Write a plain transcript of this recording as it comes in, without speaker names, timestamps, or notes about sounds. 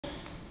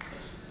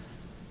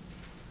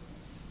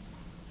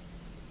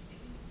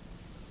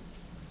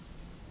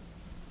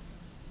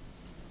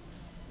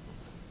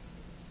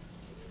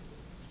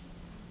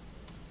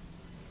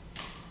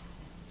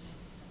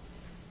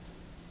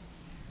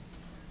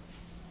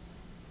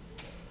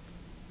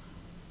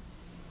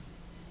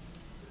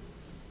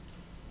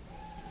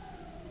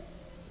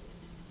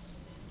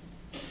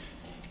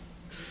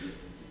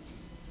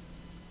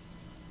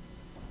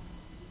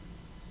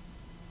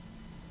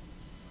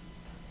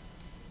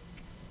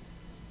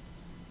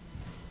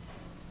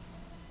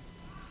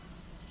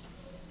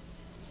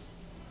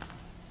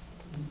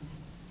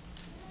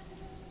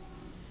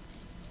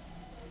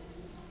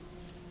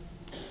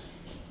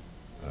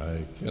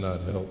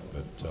cannot help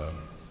but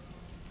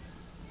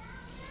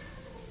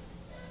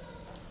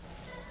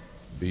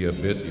be a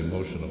bit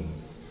emotional.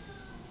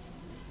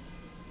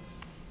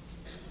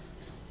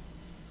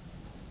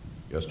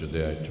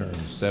 Yesterday I turned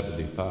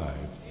 75.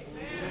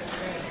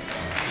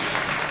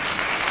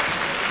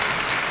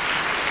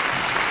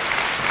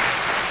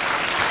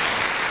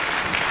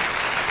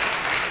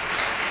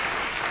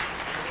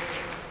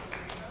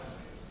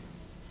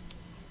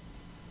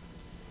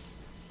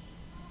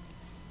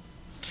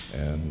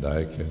 And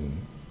I can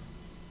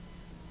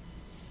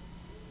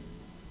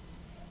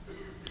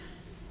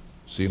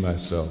see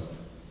myself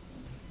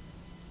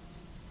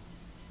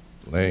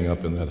laying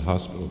up in that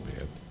hospital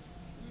bed,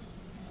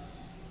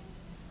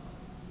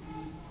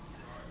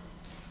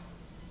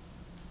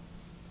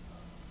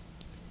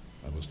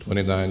 I was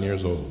 29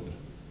 years old,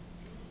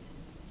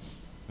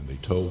 and they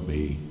told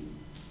me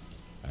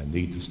I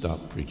need to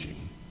stop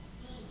preaching.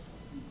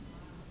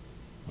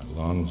 My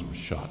lungs were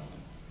shot.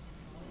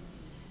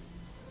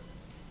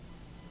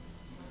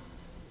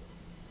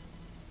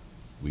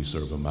 We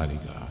serve a mighty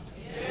God.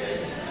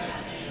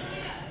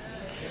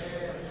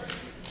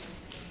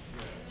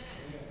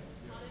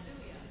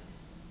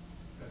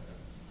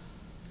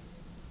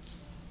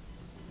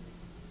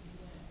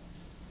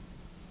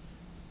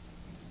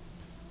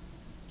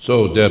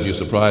 So, Deb, you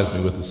surprised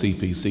me with the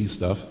CPC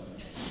stuff.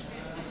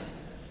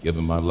 Give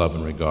them my love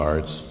and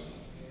regards.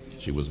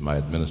 She was my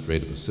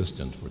administrative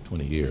assistant for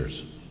 20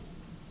 years.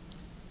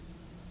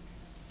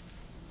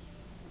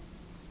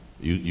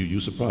 You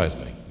surprised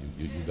me.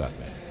 You got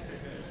me.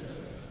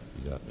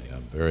 You got me.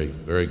 I'm very,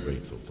 very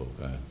grateful, folk.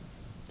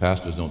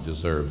 Pastors don't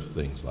deserve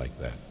things like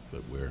that,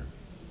 but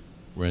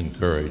we're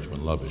encouraged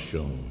when love is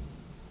shown.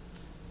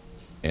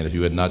 And if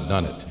you had not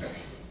done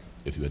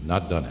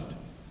it,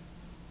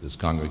 this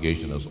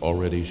congregation has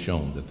already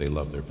shown that they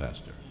love their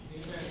pastor.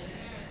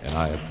 And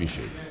I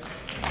appreciate it.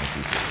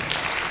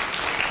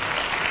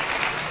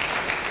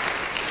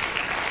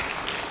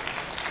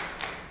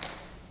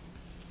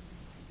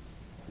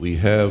 We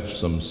have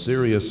some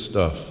serious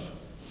stuff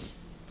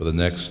for the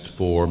next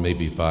 4,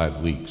 maybe 5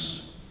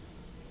 weeks.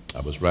 I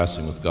was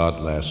wrestling with God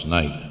last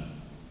night,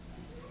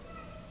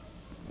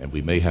 and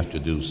we may have to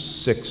do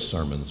 6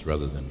 sermons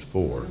rather than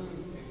 4.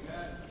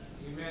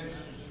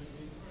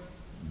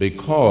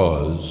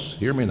 Because,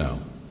 hear me now,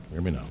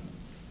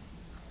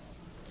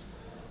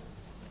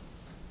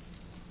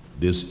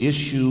 this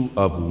issue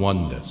of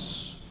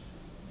oneness,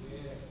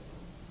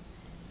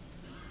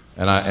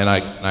 and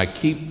I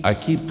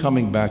keep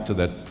coming back to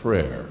that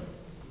prayer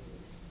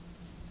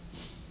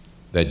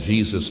that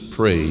Jesus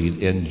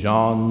prayed in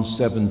John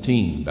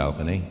 17,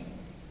 balcony,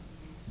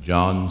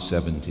 John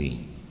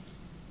 17.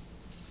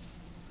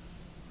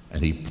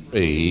 And he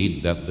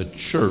prayed that the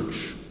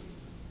church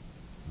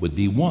would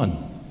be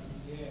one.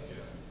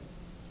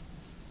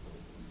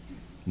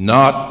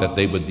 Not that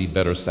they would be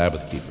better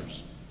Sabbath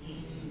keepers.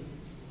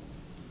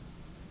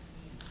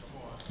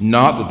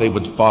 Not that they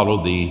would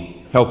follow the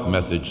health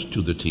message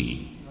to the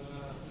T.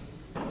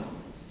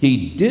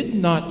 He did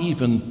not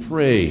even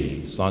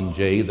pray,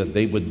 Sanjay, that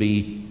they would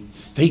be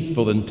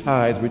faithful in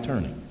tithe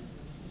returning.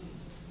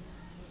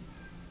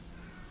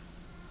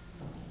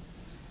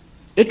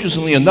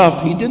 Interestingly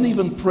enough, he didn't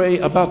even pray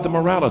about the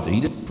morality.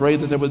 He didn't pray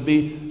that there would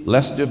be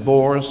less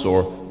divorce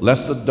or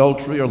less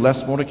adultery or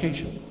less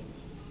fornication.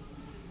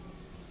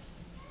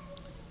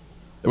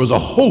 There was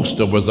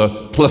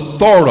a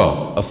plethora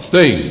of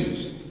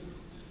things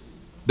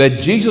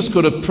that Jesus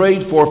could have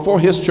prayed for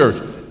his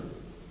church.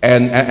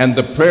 And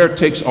the prayer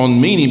takes on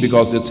meaning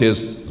because it's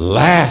his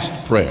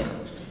last prayer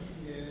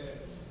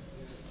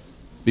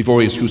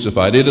before he's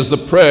crucified. It is the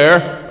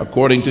prayer,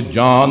 according to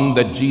John,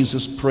 that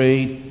Jesus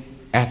prayed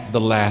at the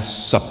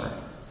Last Supper.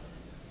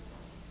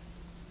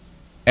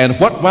 And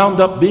what wound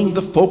up being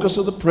the focus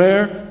of the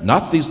prayer?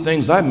 Not these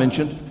things I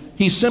mentioned.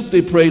 He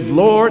simply prayed,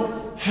 Lord,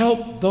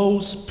 help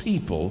those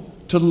people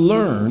to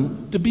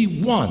learn to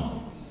be one.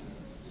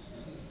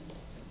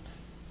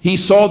 He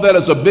saw that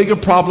as a bigger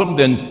problem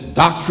than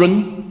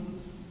doctrine.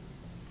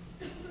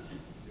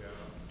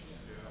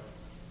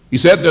 He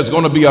said there's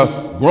going to be a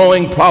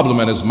growing problem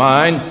in his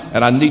mind,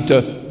 and I need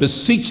to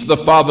beseech the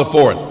Father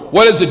for it.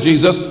 What is it,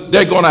 Jesus?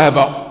 They're going to have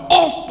an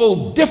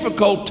awful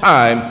difficult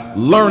time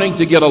learning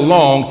to get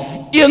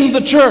along in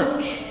the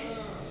church.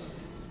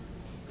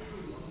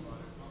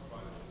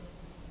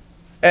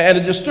 And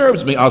it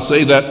disturbs me, I'll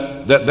say,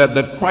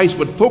 that Christ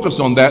would focus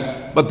on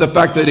that, but the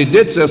fact that he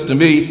did says to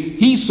me,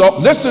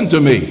 listen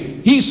to me,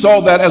 he saw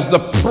that as the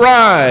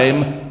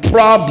prime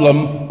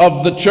problem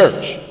of the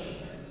church.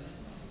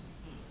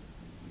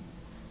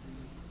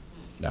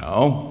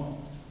 Now,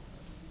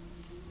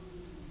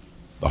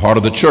 the heart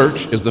of the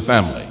church is the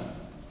family.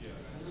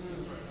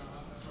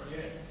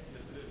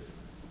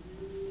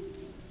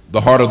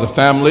 The heart of the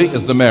family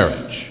is the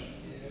marriage.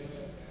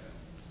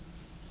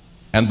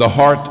 And the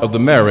heart of the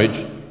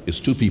marriage is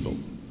 2 people,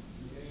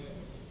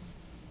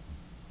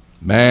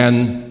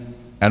 man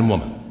and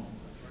woman.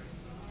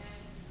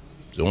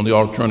 It's the only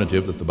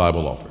alternative that the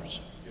Bible offers.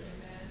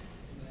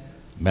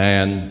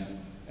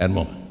 Man and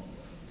woman.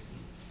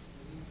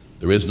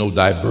 There is no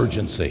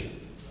divergency.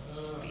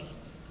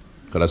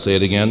 Could I say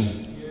it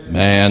again?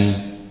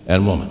 Man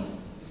and woman.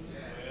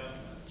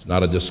 It's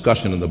not a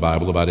discussion in the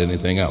Bible about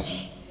anything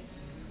else.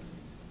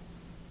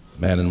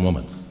 Man and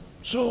woman.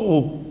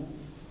 So,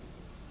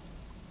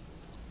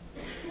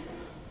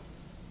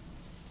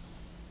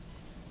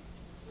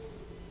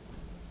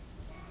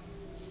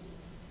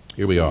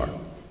 here we are.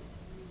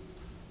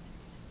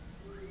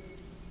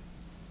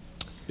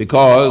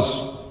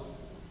 Because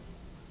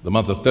the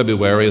month of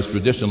February is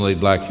traditionally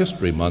Black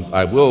History Month,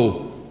 I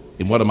will,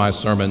 in one of my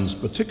sermons,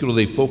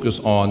 particularly focus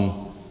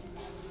on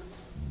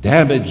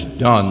damage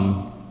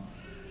done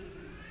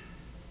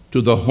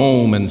to the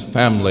home and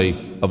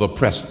family of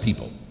oppressed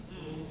people.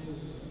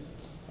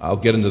 I'll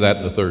get into that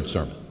in the third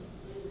sermon.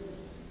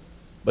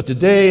 But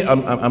today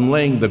I'm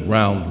laying the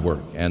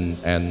groundwork,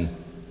 and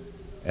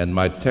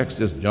my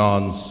text is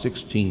John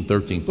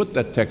 16:13. Put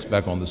that text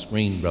back on the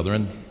screen,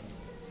 brethren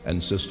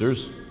and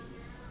sisters.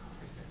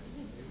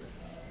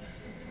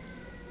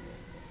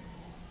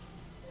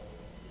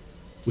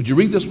 Would you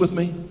read this with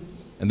me?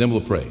 And then we'll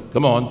pray.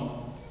 Come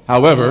on.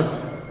 However,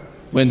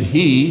 when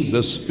he,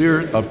 the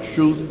Spirit of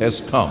truth,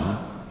 has come,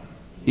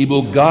 he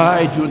will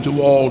guide you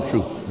into all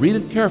truth. Read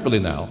it carefully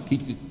now.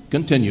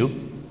 Continue.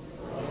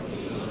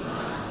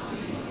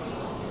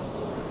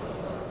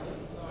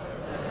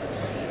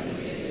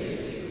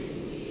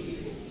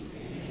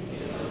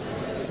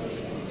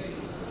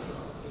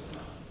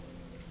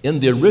 In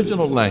the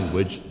original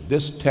language,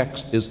 this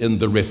text is in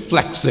the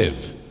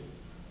reflexive.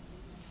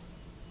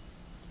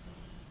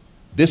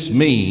 This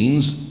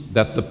means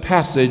that the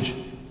passage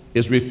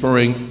is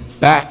referring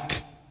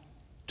back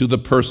to the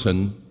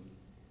person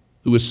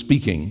who is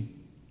speaking.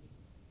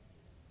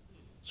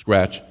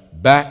 Scratch.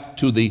 Back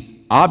to the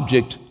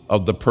object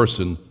of the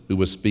person who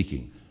is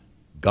speaking.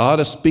 God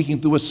is speaking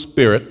through His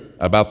Spirit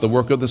about the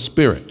work of the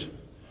Spirit.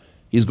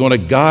 He's going to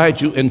guide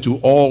you into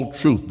all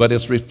truth, but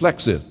it's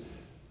reflexive.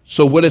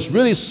 So what it's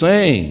really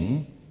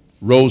saying,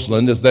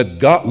 Rosalind, is that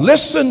God,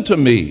 listen to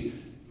me,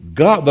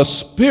 God, the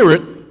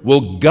Spirit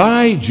will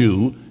guide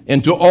you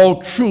into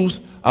all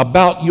truth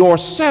about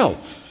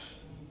yourself.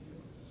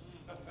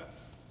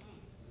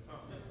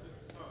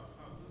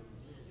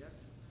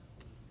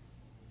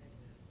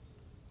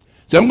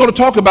 So I'm going to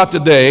talk about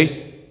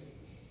today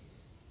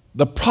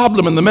the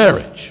problem in the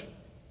marriage.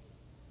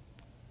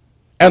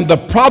 And the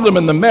problem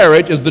in the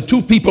marriage is the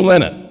two people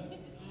in it.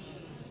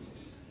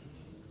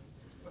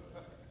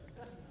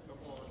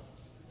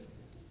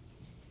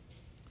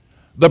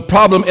 The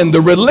problem in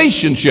the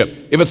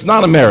relationship, if it's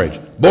not a marriage,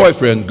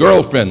 boyfriend,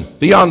 girlfriend,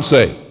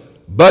 fiance,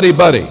 buddy,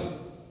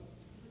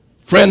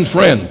 friend,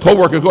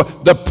 co-worker,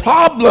 the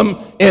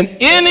problem in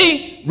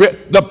any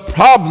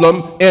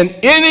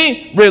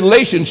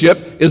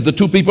relationship is the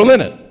two people in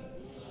it.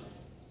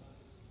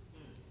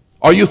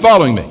 Are you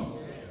following me?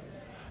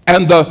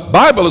 And the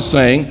Bible is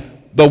saying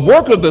the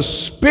work of the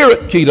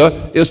Spirit,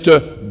 Keita, is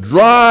to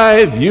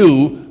drive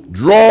you,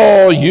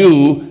 draw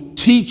you,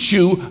 teach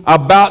you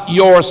about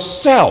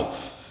yourself.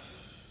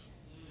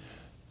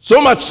 So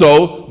much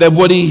so that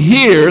what he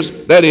hears,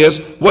 that is,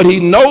 what he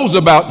knows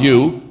about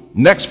you,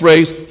 next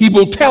phrase, he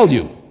will tell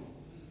you.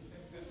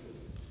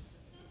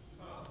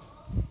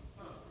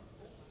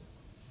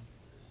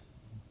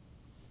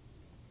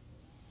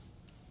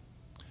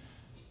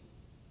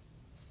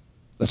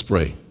 Let's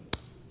pray.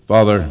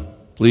 Father,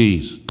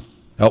 please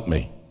help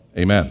me.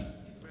 Amen.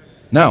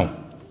 Now,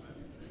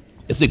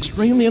 it's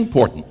extremely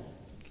important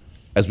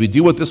as we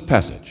deal with this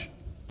passage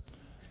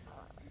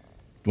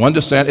to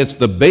understand it's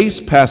the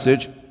base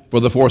passage for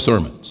the 4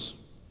 sermons.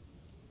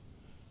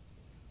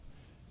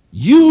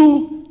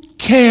 You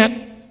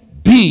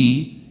can't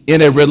be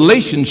in a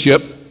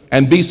relationship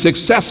and be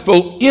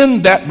successful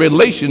in that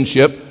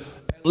relationship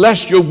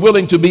unless you're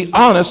willing to be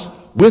honest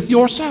with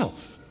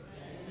yourself.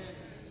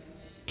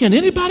 Can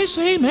anybody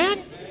say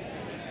amen?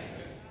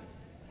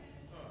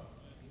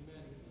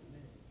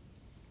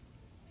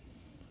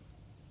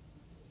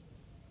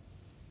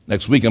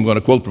 Next week I'm going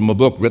to quote from a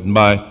book written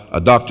by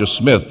Dr.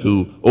 Smith,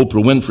 who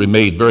Oprah Winfrey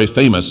made very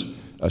famous.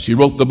 She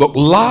wrote the book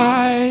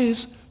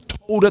Lies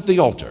Told at the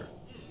Altar.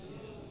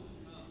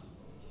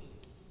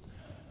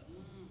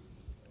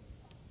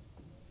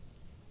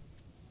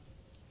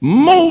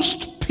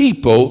 Most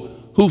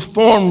people who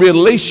form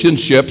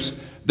relationships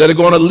that are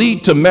going to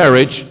lead to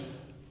marriage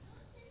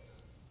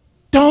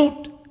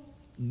don't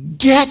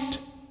get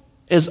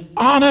as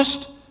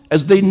honest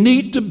as they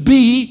need to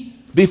be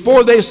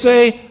before they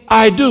say,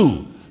 I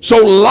do.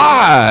 So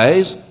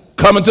lies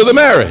come into the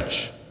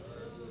marriage.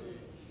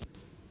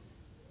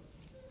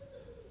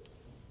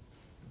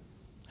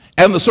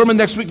 And the sermon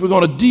next week, we're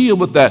going to deal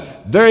with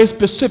that very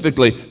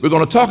specifically. We're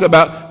going to talk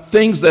about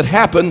things that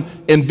happen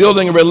in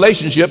building a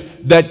relationship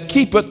that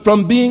keep it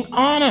from being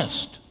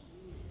honest.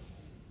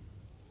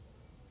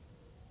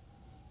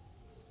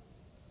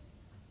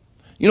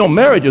 You know,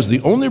 marriage is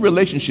the only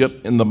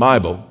relationship in the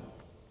Bible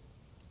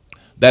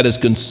that is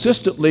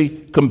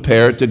consistently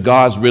compared to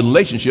God's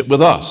relationship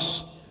with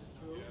us.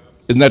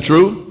 Isn't that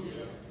true?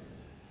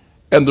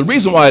 And the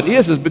reason why it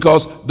is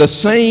because the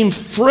same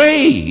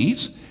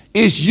phrase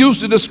is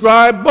used to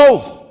describe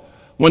both.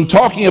 When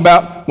talking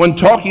about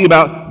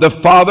the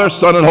Father,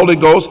 Son, and Holy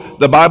Ghost,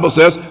 the Bible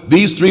says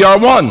these three are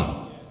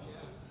one.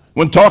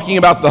 When talking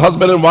about the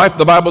husband and wife,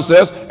 the Bible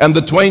says, and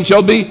the twain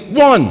shall be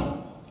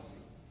one.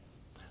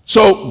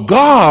 So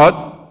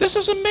God, this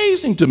is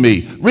amazing to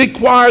me,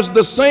 requires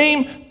the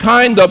same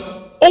kind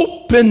of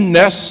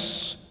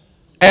openness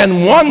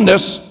and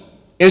oneness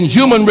in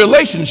human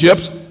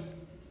relationships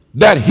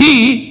that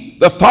He,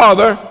 the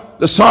Father,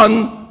 the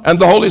Son, and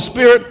the Holy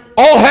Spirit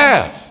all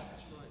have.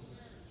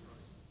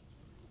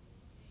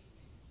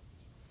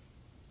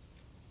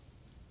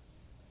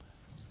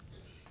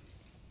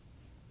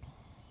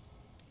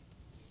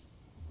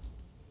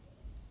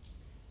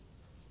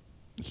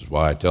 This is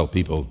why I tell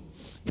people,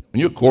 when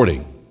you're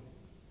courting,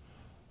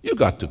 you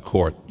got to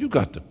court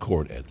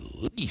at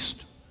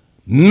least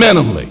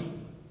minimally.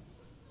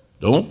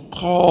 Don't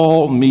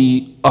call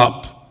me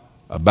up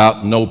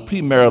about no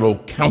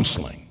premarital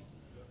counseling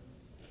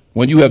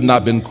when you have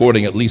not been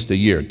courting at least a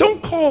year.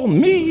 Don't call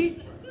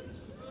me.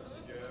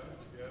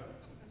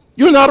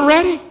 You're not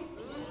ready.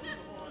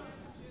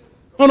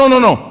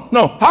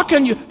 No. How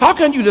can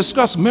you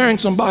discuss marrying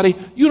somebody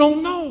you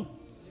don't know?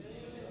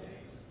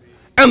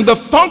 And the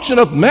function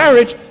of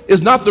marriage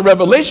is not the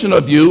revelation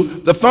of you.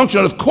 The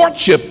function of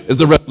courtship is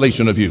the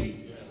revelation of you.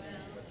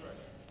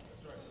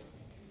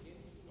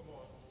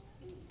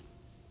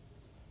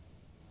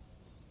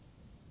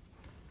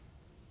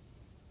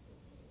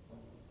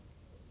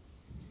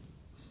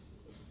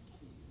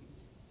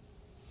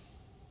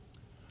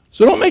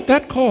 So don't make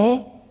that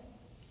call.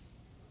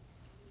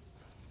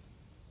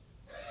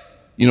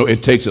 You know,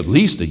 it takes at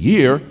least a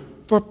year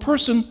for a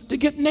person to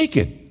get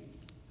naked.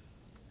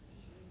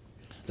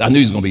 I knew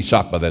he was going to be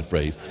shocked by that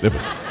phrase.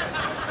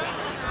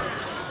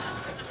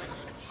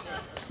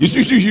 You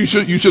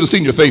should have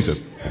seen your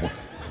faces.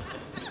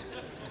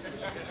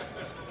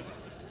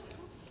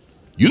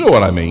 You know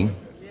what I mean.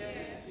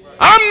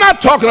 I'm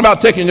not talking about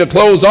taking your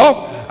clothes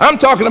off. I'm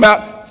talking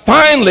about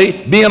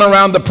finally being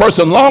around the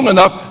person long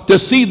enough to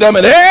see them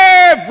in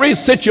every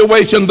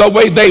situation the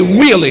way they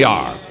really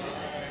are.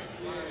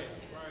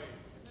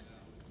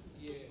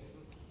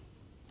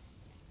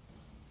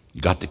 You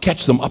got to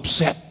catch them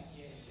upset.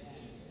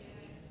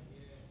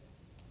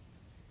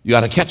 You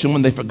got to catch them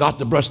when they forgot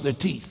to brush their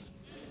teeth.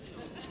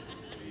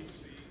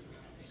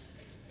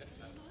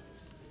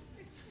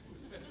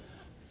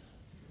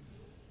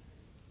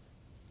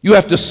 You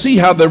have to see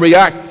how they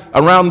react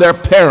around their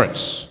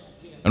parents,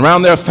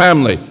 around their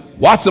family.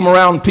 Watch them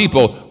around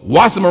people.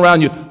 Watch them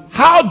around you.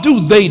 How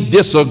do they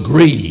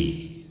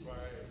disagree?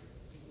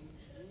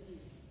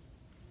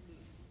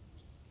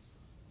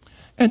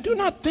 And do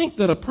not think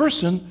that a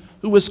person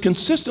who is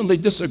consistently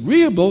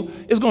disagreeable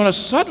is going to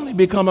suddenly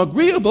become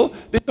agreeable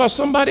because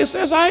somebody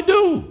says, I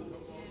do.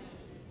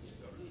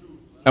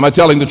 Am I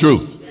telling the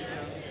truth?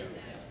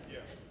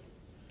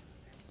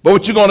 But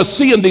what you're going to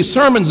see in these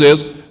sermons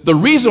is the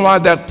reason why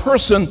that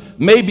person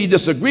may be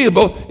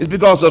disagreeable is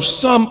because of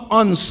some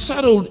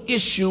unsettled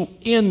issue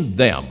in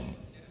them.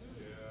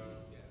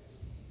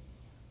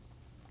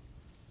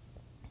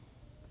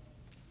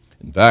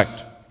 In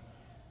fact,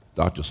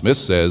 Dr. Smith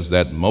says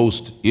that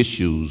most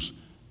issues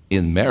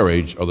in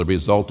marriage are the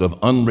result of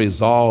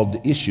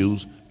unresolved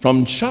issues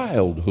from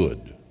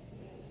childhood.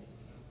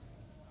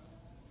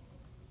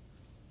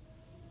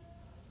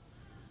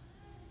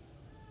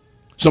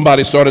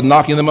 Somebody started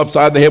knocking them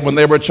upside the head when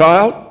they were a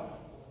child,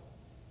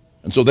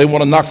 and so they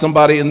want to knock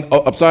somebody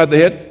upside the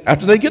head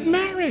after they get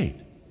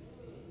married.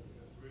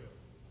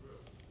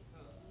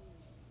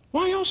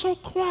 Why are y'all so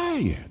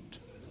quiet?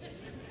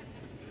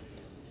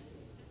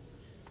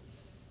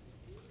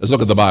 Let's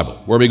look at the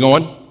Bible. Where are we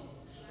going?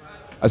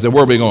 I said,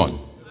 where are we going?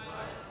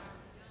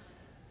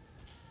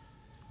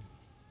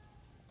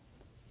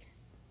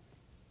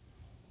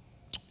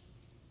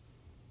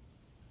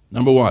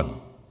 Number one,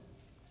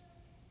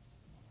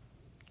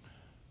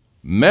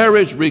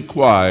 marriage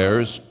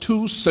requires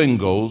two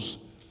singles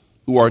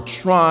who are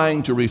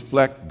trying to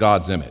reflect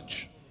God's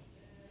image.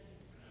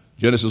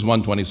 Genesis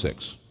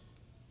 1:26.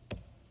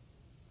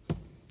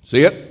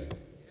 See it?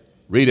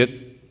 Read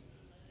it.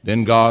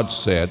 Then God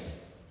said,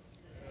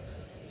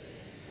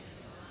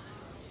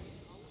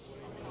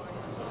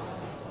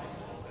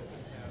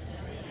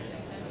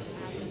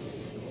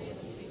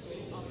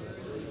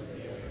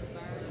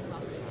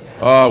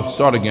 oh,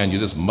 start again. You're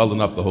just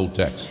muddling up the whole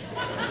text.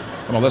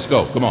 Come on, let's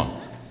go. Come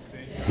on.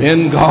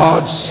 Then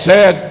God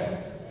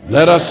said,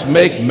 let us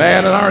make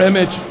man in our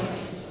image,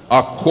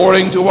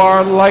 according to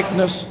our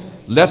likeness.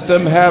 Let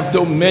them have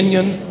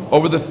dominion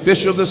over the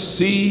fish of the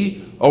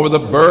sea, over the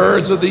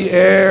birds of the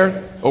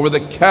air, over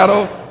the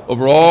cattle,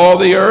 over all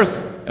the earth,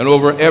 and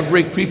over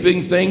every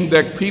creeping thing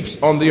that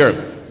creeps on the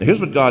earth. Now, here's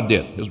what God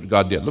did. Here's what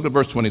God did. Look at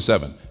verse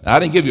 27. Now, I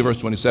didn't give you verse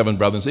 27,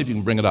 brethren. See if you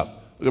can bring it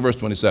up. Look at verse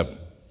 27.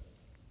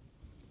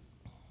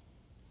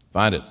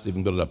 Find it. See if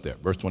you can put it up there.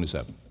 Verse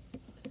 27.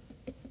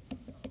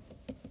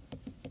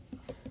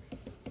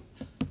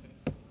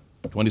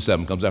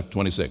 27 comes after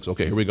 26.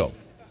 Okay, here we go.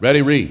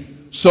 Ready,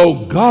 read.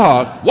 So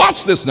God,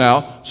 watch this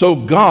now. So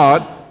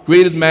God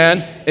created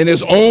man in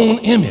his own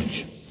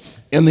image.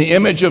 In the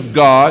image of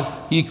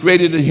God, he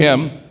created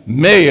him,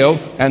 male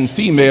and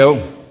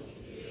female.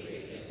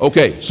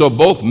 Okay, so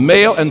both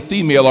male and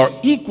female are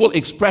equal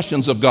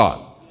expressions of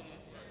God.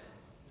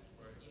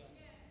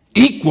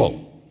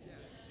 Equal.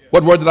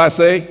 What word did I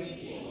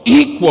say?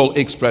 Equal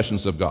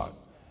expressions of God.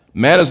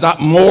 Man is not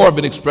more of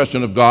an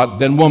expression of God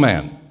than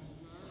woman.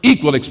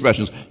 Equal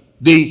expressions.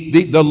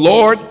 The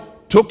Lord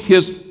took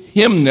his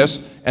himness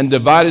and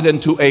divided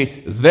into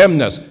a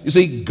themness. You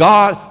see,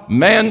 God,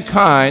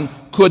 mankind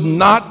could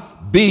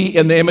not be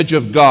in the image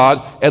of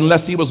God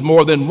unless he was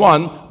more than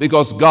one,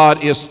 because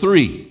God is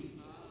three.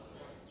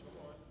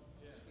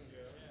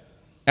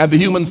 And the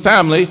human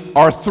family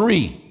are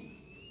three: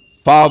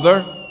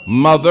 father,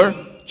 mother,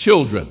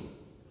 children.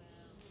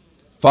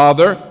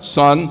 Father,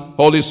 Son,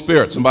 Holy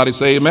Spirit. Somebody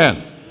say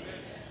amen.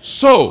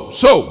 So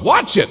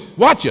watch it.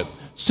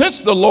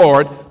 Since the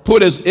Lord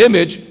put his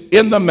image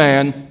in the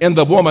man, in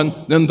the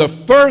woman, then the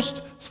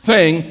first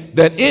thing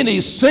that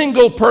any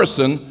single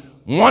person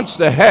wants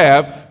to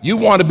have, you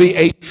want to be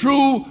a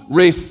true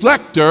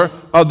reflector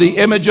of the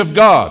image of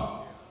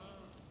God.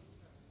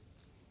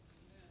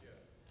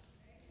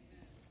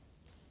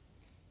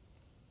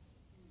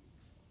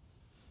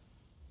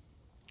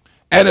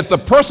 And if the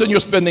person you're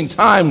spending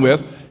time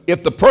with,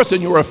 if the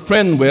person you're a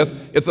friend with,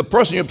 if the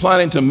person you're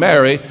planning to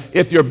marry,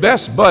 if your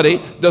best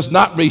buddy does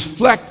not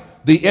reflect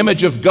the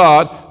image of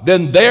God,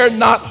 then they're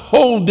not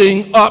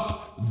holding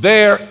up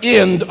their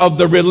end of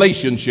the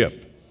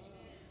relationship.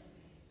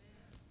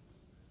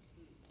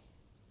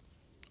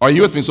 Are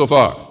you with me so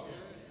far?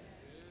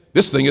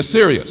 This thing is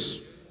serious.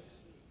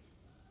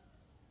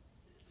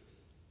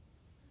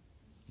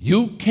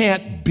 You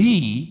can't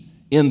be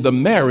in the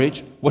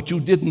marriage what you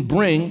didn't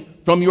bring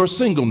from your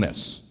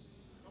singleness.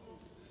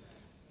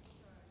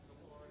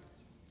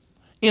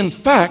 In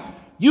fact,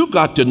 you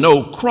got to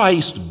know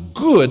Christ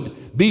good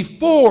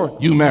before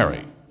you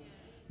marry,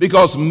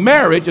 because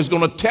marriage is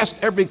going to test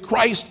every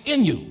Christ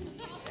in you.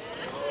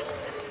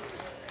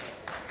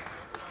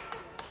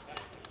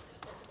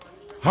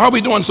 How are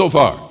we doing so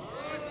far?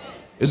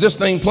 Is this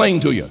thing plain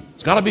to you?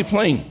 It's got to be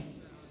plain.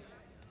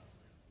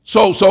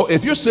 So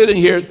if you're sitting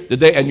here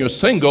today and you're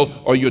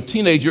single or you're a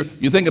teenager,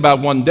 you think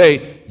about one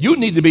day, you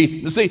need to be,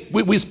 you see,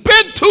 we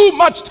spend too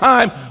much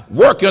time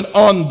working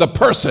on the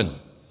person,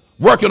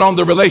 working on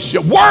the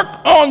relationship. Work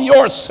on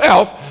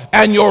yourself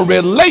and your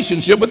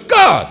relationship with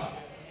God.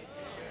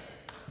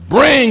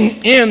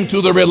 Bring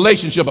into the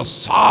relationship a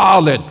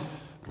solid,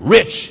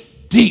 rich,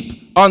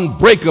 deep,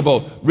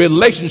 unbreakable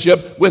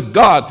relationship with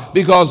God,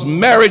 because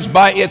marriage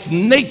by its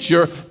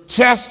nature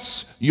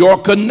tests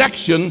your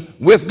connection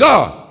with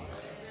God.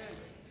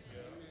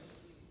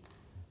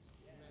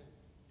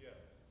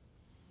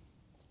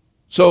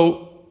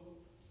 So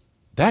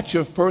that's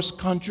your first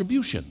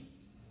contribution.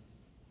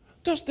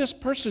 Does this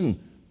person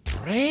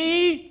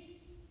pray?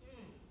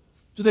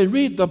 Do they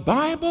read the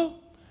Bible?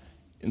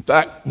 In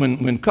fact,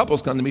 when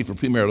couples come to me for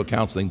premarital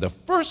counseling, the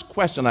first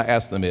question I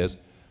ask them is,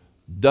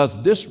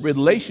 does this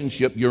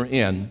relationship you're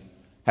in,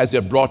 has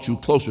it brought you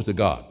closer to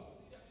God?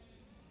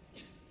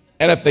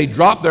 And if they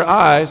drop their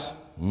eyes,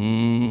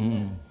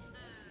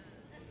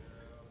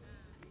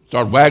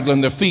 start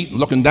waggling their feet and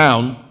looking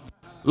down,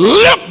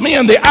 look me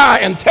in the eye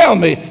and tell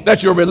me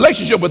that your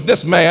relationship with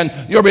this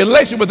man, your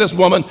relationship with this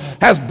woman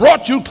has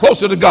brought you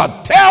closer to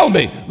God. Tell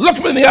me. Look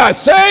me in the eye.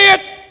 Say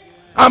it.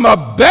 I'm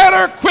a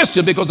better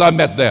Christian because I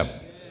met them.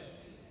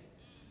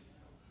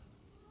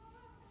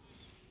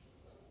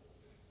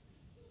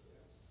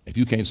 If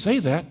you can't say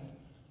that,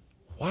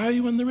 why are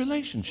you in the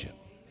relationship?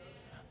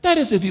 That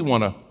is, if you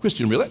want a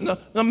Christian relationship.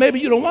 Now, maybe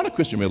you don't want a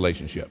Christian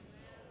relationship.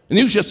 And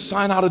you should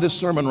sign out of this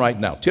sermon right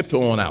now.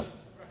 Tiptoe on out.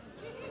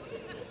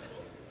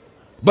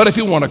 But if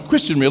you want a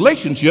Christian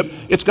relationship,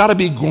 it's got to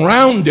be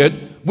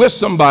grounded with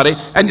somebody.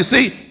 And you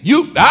see,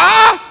 don't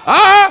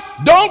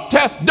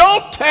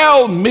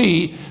tell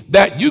me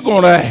that you're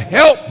going to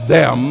help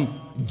them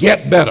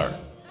get better.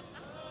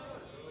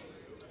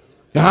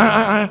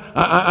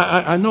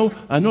 I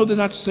know they're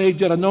not saved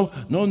yet. I know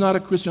not a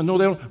Christian. I know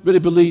they don't really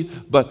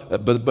believe,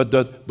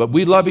 but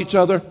we love each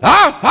other.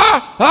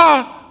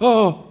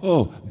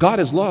 God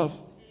is love.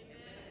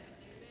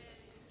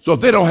 So if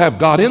they don't have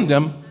God in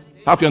them,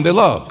 how can they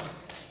love?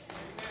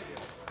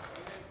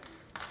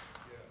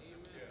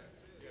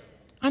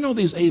 I know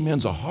these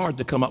amens are hard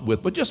to come up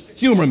with, but just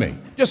humor me.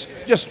 Just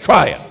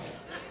try it.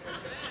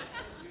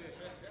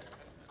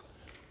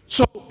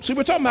 So, see,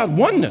 we're talking about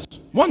oneness.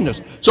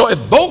 So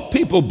if both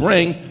people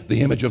bring the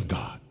image of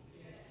God,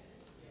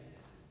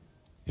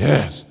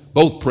 yes,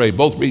 both pray,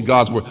 both read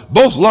God's word,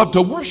 both love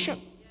to worship,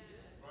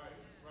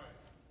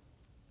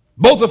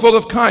 both are full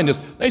of kindness.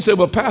 They say,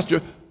 well, Pastor,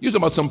 you're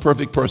talking about some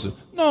perfect person.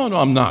 No,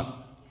 I'm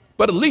not.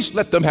 But at least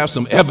let them have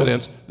some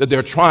evidence that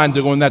they're trying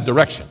to go in that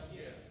direction.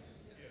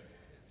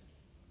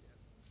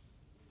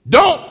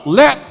 Don't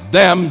let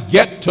them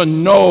get to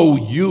know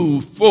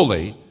you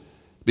fully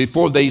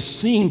before they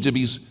seem to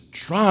be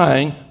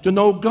trying to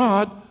know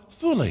God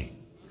fully.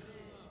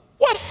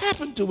 What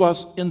happened to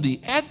us in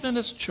the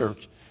Adventist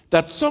church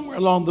that somewhere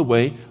along the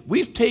way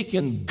we've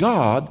taken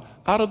God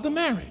out of the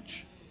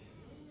marriage.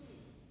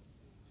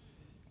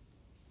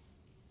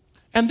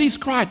 And these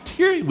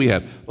criteria we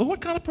have. Well,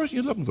 what kind of person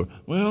are you looking for?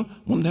 Well,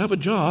 want to have a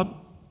job.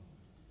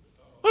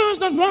 Well, there's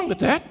nothing wrong with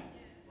that.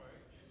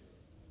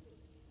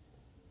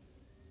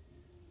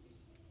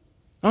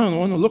 I don't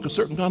want to look a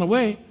certain kind of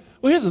way.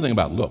 Well, here's the thing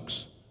about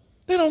looks.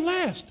 They don't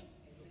last.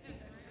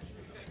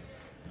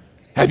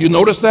 Have you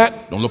noticed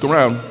that? Don't look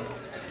around.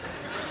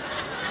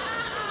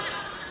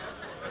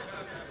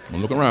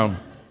 Don't look around.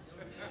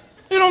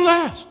 They don't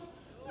last.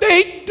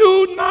 They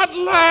do not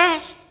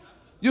last.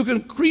 You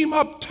can cream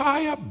up,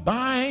 tie up,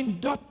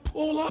 bind up,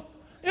 pull up.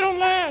 They don't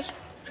last.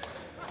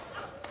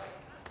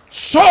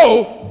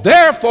 So,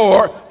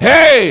 therefore,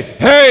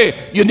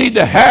 hey, you need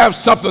to have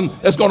something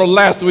that's going to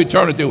last through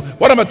eternity.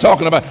 What am I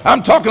talking about?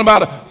 I'm talking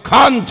about a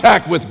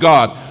contact with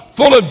God,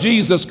 full of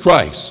Jesus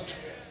Christ.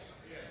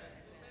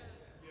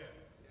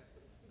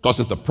 Because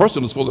if the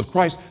person is full of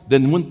Christ,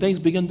 then when things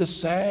begin to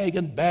sag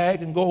and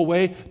bag and go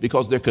away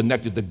because they're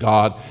connected to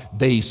God,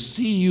 they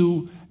see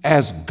you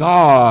as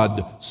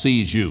God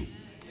sees you.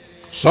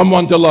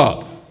 Someone to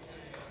love.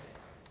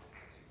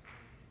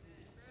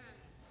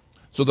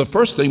 So the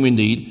first thing we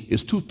need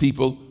is two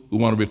people who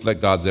want to reflect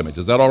God's image.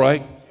 Is that all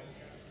right?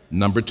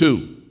 Number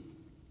two.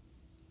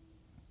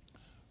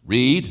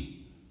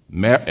 Read,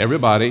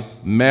 everybody,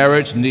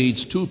 marriage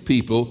needs two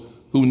people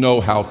who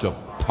know how to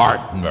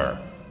partner.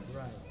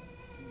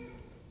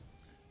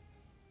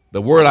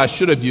 The word I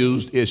should have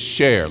used is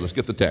share. Let's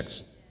get the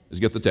text.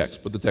 Let's get the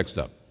text. Put the text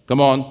up. Come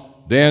on.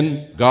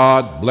 Then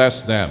God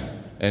blessed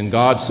them, and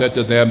God said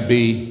to them,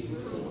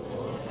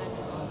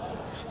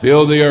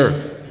 fill the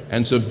earth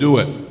and subdue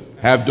it.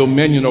 Have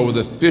dominion over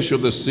the fish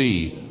of the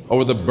sea,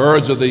 over the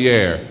birds of the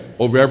air,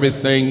 over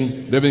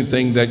everything, living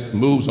thing that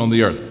moves on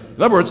the earth.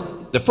 In other words,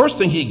 the first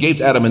thing he gave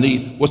to Adam and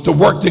Eve was to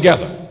work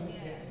together.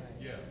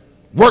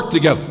 Work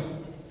together.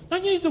 Now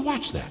you need to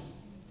watch that.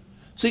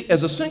 See,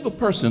 as a single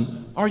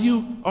person, are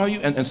you,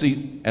 and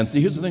see,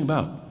 here's the thing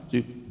about it.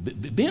 See,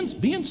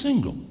 being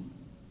single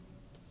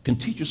can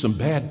teach you some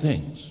bad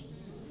things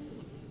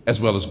as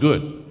well as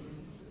good.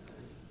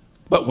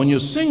 But when you're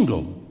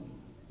single,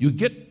 you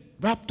get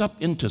wrapped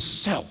up into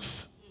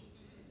self.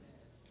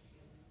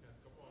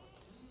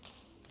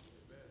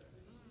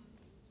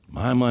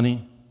 My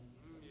money,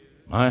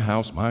 my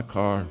house, my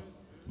car,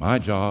 my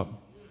job.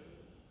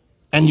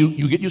 And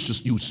you get used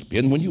to, you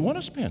spend when you want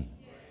to spend.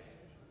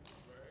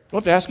 You don't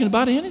have to ask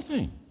anybody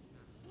anything.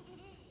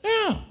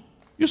 Yeah,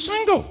 you're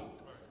single.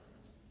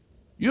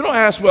 You don't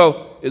ask,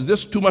 well, is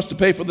this too much to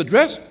pay for the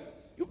dress?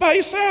 You buy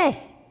yourself.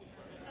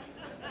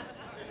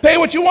 Pay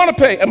what you want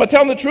to pay. Am I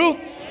telling the truth?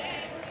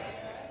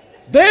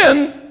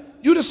 Then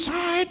you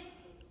decide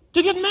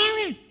to get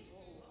married.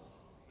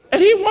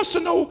 And he wants to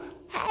know,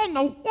 how in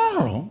the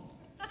world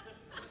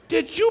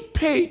did you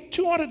pay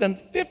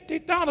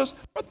 $250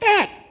 for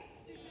that?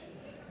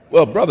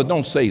 Well, brother,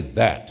 don't say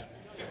that.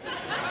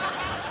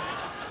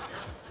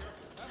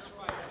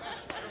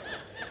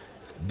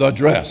 The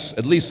dress.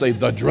 At least say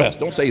the dress.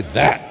 Don't say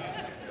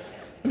that.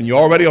 I mean, you're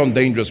already on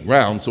dangerous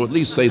ground, so at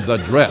least say the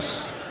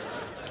dress.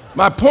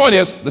 My point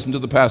is, listen to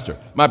the pastor.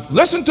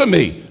 Listen to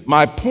me.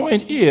 My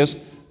point is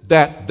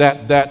that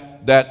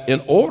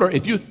in order,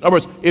 in other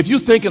words, if you're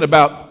thinking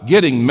about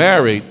getting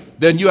married,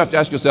 then you have to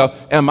ask yourself,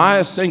 am I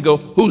a single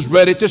who's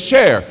ready to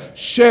share?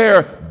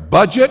 Share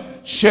budget,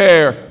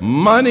 share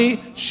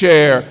money,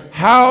 share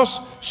house,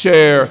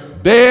 share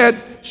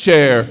bed,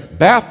 share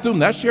bathroom.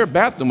 That share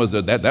bathroom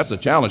that's a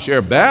challenge.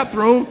 Share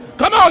bathroom.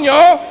 Come on,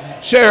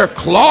 y'all. Share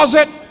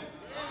closet.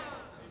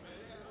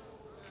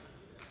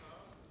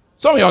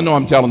 Some of y'all know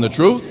I'm telling the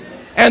truth.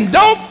 And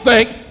don't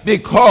think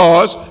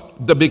because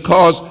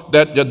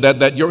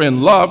that you're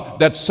in love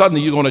that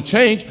suddenly you're going to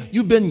change.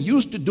 You've been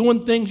used to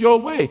doing things your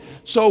way.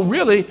 So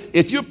really,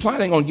 if you're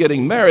planning on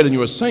getting married and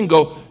you're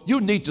single,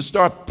 you need to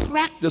start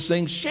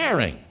practicing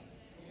sharing.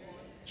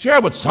 Share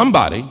with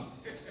somebody.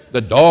 The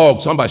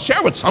dog, somebody.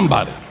 Share with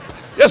somebody.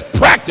 Just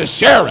practice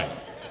sharing.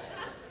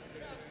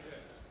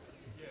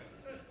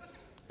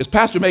 Is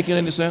Pastor making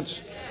any sense?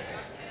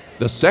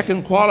 The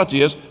second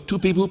quality is two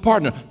people who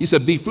partner. He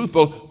said, be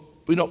fruitful,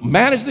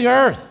 manage the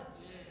earth.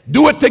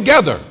 Do it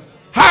together.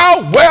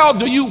 How well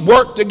do you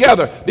work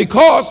together?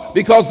 Because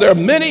there are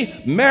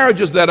many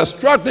marriages that are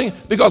struggling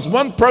because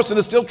one person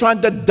is still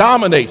trying to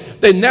dominate.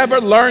 They never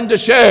learn to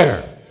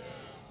share.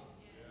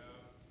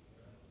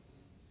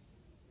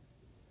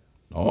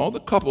 All the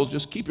couples,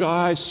 just keep your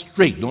eyes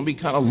straight. Don't be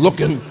kind of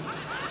looking.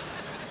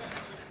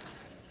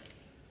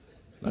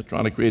 Not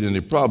trying to create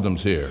any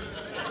problems here.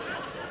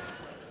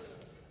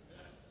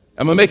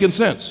 Am I making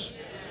sense?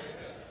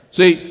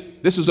 See,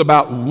 this is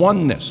about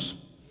oneness.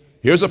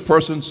 Here's a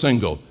person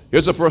single.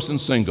 Here's a person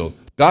single.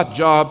 Got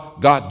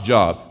job, got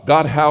job.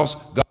 Got house,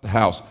 got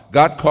house.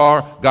 Got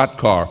car, got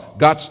car.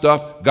 Got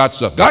stuff, got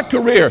stuff. Got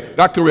career,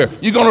 got career.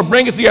 You're going to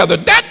bring it together.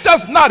 That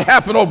does not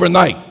happen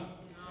overnight.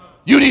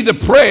 You need to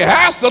pray.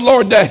 Ask the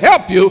Lord to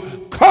help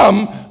you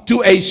come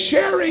to a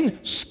sharing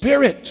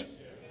spirit.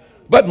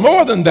 But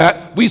more than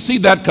that, we see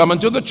that coming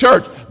to the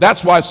church.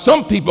 That's why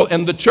some people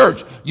in the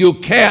church, you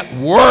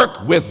can't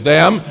work with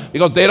them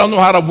because they don't know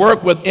how to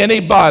work with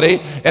anybody,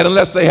 and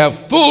unless they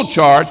have full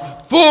charge,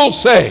 full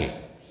say.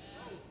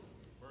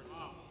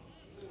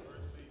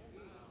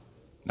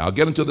 Now I'll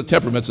get into the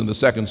temperaments in the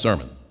second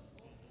sermon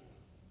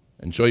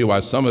and show you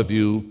why some of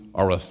you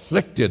are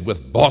afflicted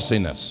with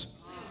bossiness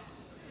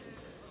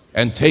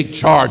and take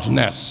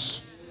chargeness.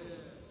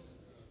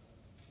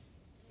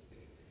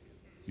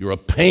 You're a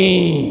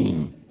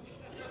pain.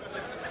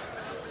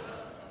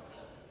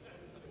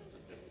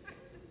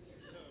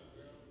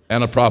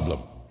 And a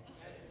problem.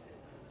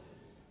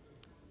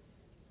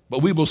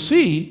 But we will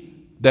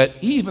see that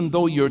even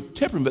though your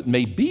temperament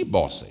may be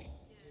bossy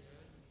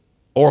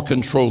or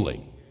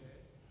controlling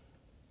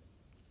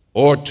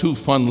or too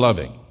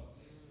fun-loving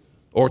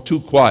or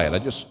too quiet, I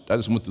just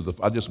went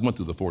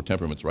through the four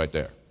temperaments right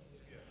there,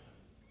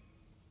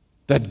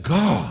 that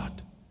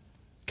God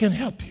can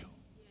help you.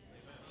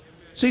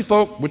 See,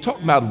 folks, we're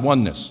talking about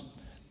oneness.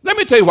 Let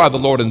me tell you why the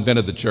Lord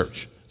invented the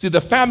church. See,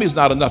 the family's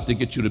not enough to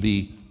get you to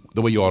be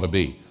the way you ought to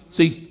be.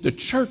 See, the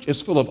church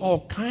is full of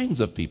all kinds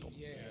of people.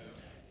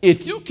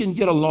 If you can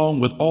get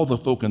along with all the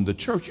folk in the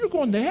church, you're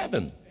going to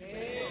heaven.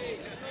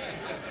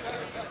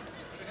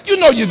 You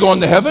know you're going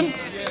to heaven.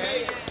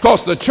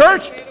 Because the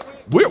church,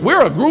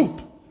 we're a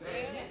group.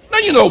 Now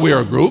you know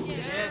we're a group.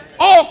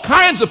 All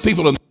kinds of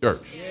people in the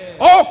church.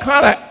 All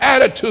kind of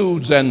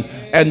attitudes and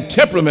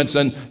temperaments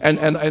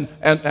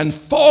and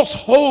false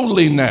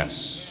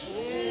holiness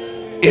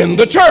in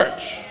the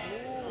church.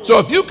 So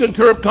if you can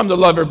come to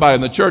love everybody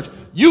in the church,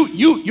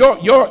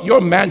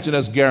 your mansion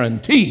is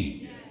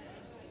guaranteed.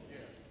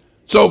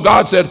 So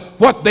God said,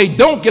 what they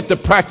don't get to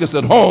practice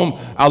at home,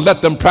 I'll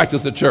let them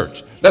practice at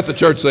church. Let the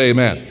church say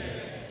amen.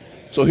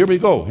 So here we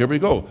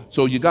go.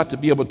 So you got to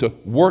be able to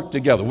work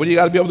together. What do you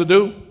got to be able to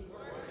do?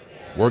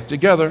 Work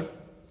together.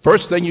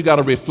 First thing, you got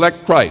to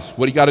reflect Christ.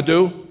 What do you got to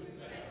do?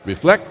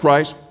 Reflect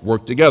Christ,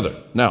 work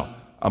together. Now,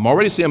 I'm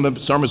already saying the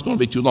sermon's going to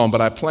be too long,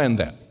 but I planned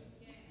that.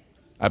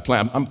 I'm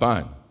fine. I'm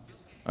fine.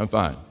 I'm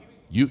fine.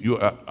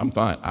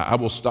 I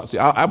will stop. See,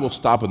 I will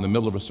stop in the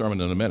middle of a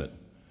sermon in a minute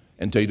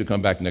and tell you to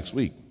come back next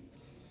week.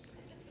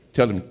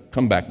 Tell them,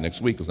 come back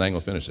next week because I ain't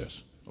going to finish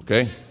this.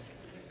 Okay?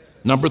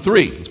 Number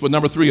 3. Let's put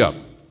number 3 up.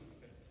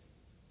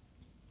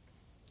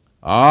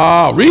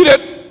 Read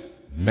it.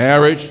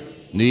 Marriage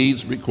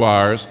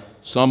requires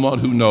someone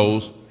who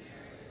knows.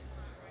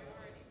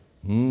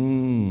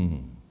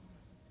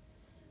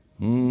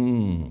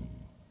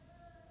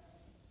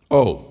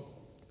 Oh,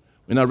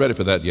 we're not ready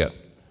for that yet.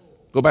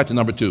 Go back to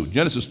number 2,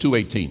 Genesis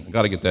 2:18. I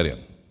got to get that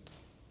in.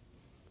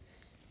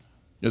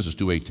 Genesis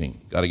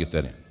 2:18. Got to get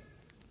that in.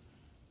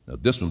 Now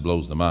this one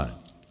blows the mind.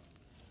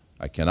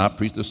 I cannot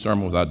preach this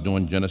sermon without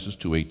doing Genesis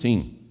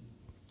 2:18.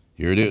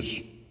 Here it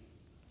is.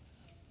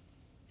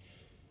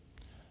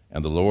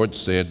 And the Lord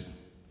said,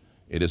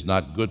 it is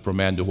not good for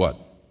man to what?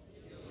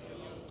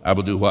 I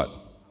will do what?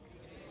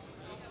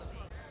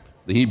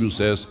 The Hebrew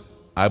says,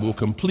 I will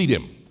complete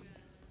him.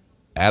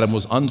 Adam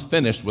was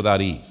unfinished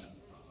without Eve.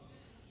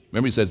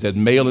 Remember he said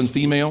male and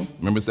female?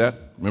 Remember that?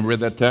 Remember read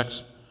that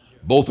text?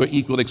 Both are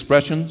equal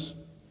expressions.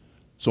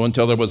 So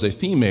until there was a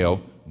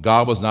female,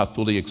 God was not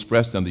fully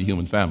expressed in the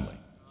human family.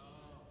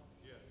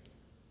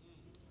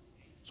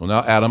 So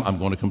now, Adam, I'm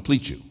going to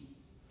complete you.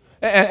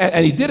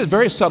 And he did it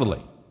very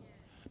subtly.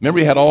 Remember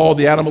he had all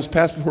the animals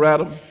pass before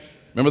Adam?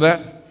 Remember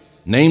that?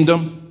 Named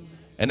them.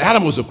 And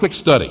Adam was a quick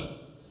study.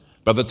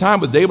 By the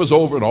time the day was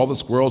over and all the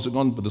squirrels are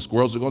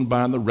going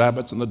by and the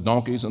rabbits and the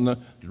donkeys and the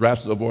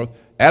giraffes and so forth,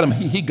 Adam,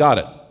 he got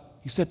it.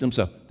 He said to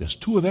himself, there's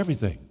 2 of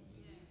everything.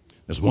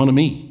 There's 1 of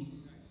me.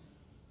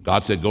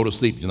 God said, go to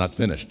sleep, you're not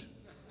finished.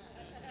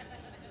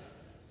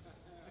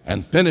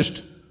 And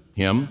finished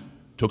him,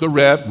 took a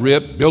rib,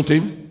 built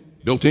Eve,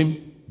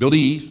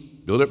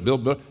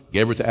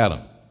 gave her to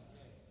Adam.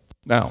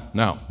 Now.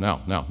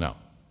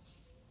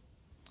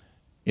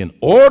 In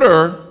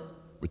order,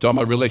 we're talking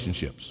about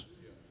relationships,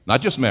 not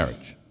just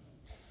marriage.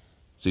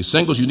 See,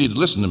 singles, you need to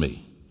listen to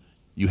me.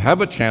 You have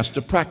a chance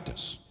to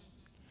practice.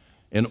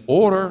 In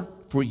order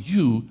for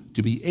you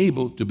to be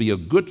able to be a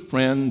good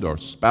friend or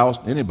spouse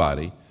to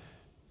anybody,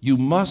 you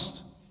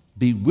must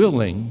be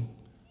willing,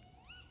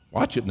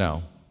 watch it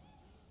now,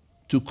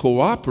 to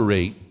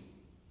cooperate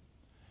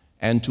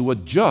and to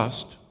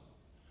adjust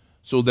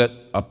so that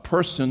a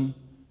person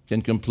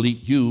can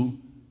complete you,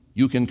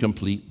 you can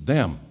complete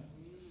them.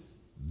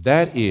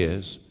 That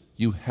is,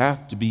 you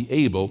have to be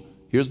able,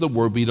 here's the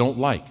word we don't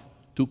like,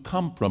 to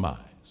compromise.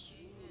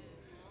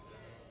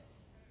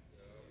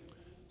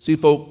 See,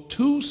 folk,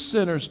 2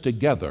 sinners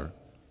together,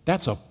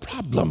 that's a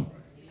problem.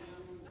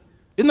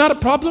 Isn't that a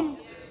problem?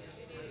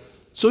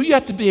 So you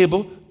have to be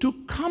able to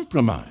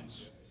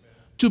compromise,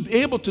 to be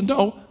able to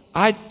know,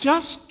 I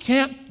just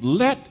can't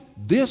let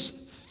this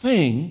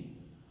thing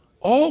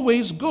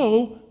always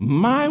go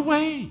my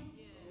way.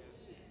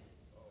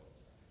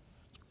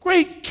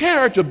 Great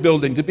character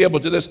building to be able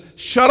to just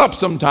shut up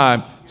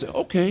sometime. Say,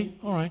 okay,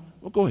 all right,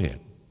 well, go ahead.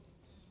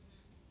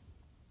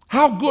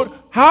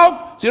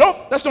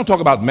 Let's don't talk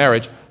about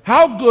marriage.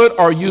 How good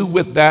are you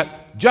with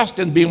that just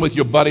in being with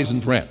your buddies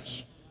and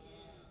friends?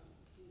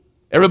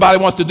 Everybody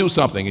wants to do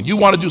something, and you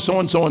want to do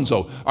so and so and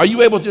so. Are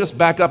you able to just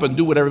back up and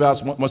do what everybody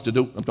else wants to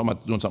do? I'm talking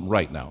about doing something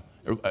right now.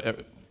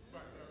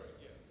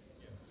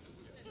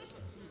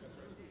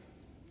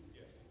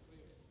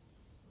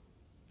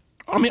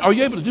 I mean, are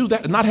you able to do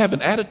that and not have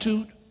an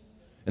attitude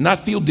and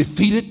not feel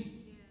defeated?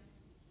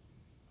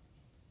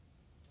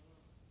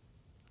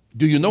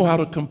 Do you know how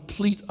to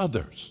complete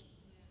others?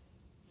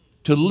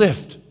 To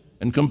lift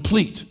and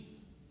complete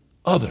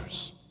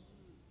others.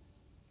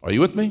 Are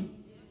you with me?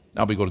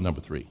 Now we go to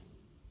number three.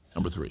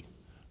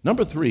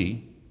 Number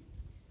three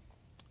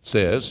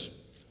says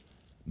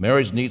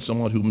marriage needs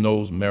someone who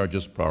knows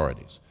marriage's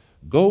priorities.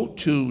 Go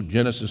to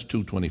Genesis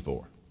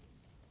 2:24.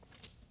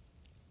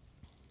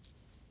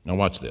 Now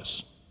watch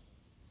this.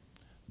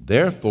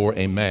 Therefore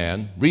a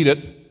man, read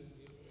it,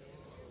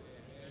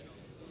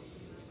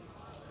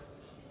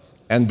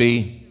 and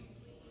they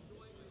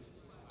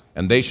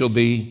shall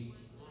be,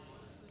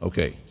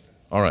 okay,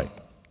 all right.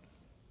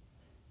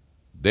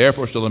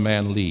 Therefore shall a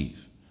man leave.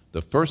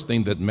 The first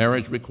thing that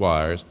marriage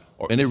requires,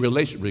 or any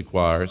relationship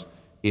requires,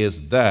 is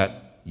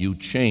that you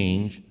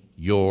change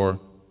your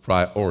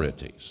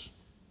priorities.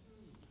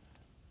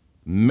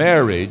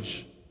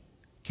 Marriage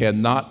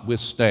cannot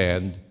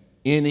withstand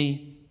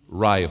any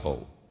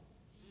rival.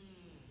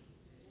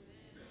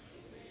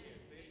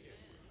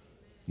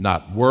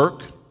 Not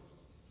work,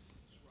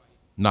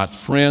 not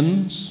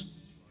friends,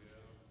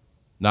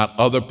 not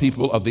other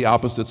people of the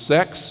opposite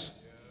sex,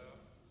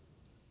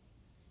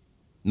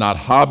 not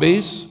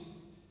hobbies.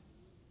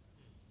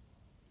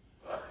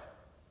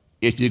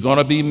 If you're going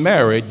to be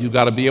married, you've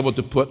got to be able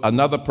to put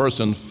another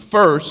person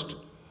first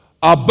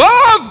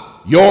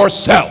above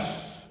yourself.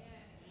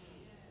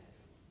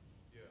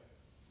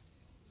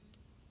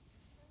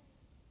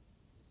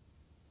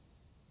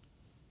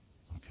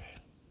 Okay.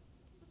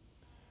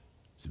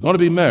 If you're going to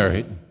be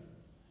married,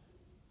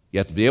 you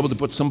have to be able to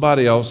put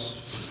somebody else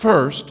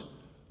first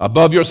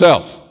above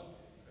yourself.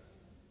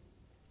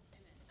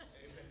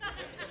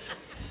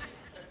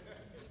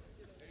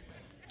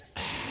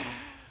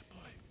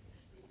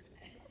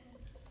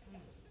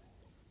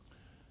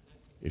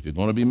 If you're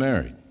going to be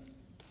married,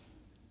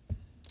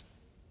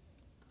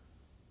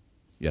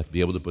 you have to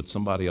be able to put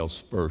somebody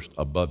else first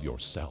above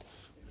yourself.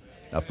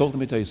 Now, folks, let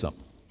me tell you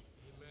something.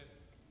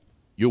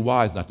 You're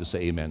wise not to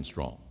say amen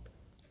strong,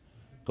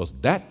 because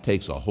that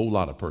takes a whole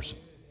lot of person.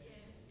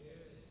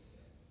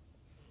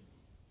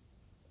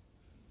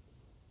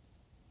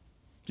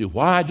 See,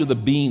 why do the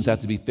beans have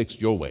to be fixed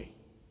your way?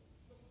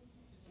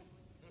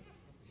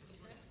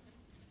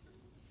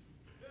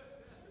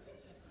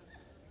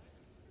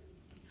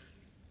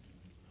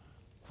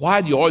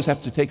 Why do you always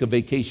have to take a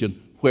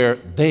vacation where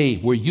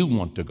you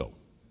want to go?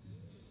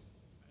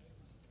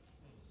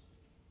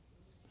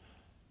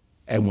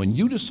 And when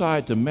you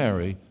decide to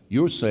marry,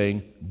 you're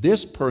saying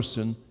this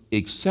person,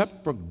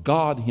 except for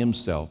God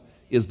himself,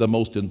 is the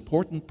most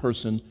important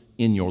person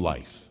in your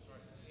life.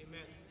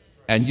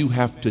 And you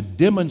have to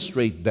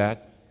demonstrate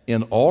that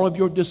in all of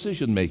your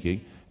decision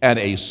making. And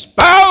a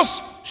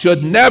spouse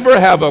should never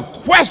have a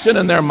question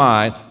in their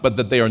mind but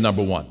that they are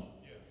number one.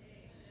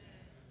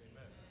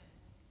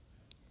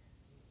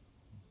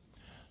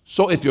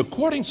 So if you're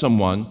courting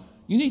someone,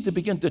 you need to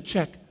begin to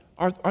check,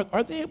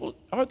 are they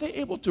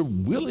able to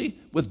really,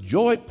 with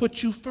joy,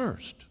 put you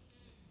first?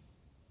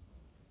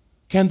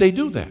 Can they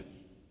do that?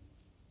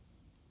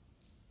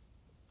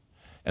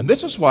 And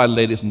this is why,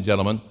 ladies and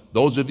gentlemen,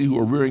 those of you who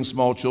are rearing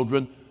small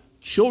children,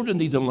 children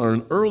need to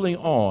learn early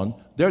on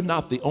they're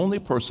not the only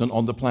person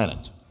on the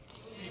planet.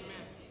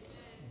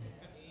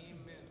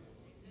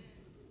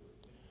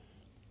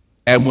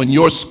 And when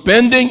you're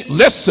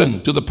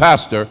listen to the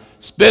pastor,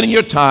 spending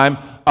your time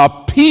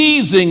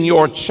appeasing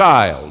your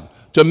child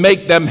to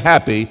make them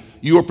happy,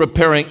 you are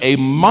preparing a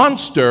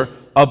monster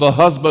of a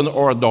husband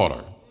or a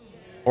daughter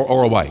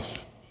or a wife.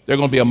 They're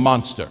going to be a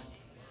monster.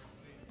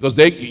 Because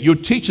you're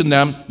teaching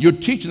them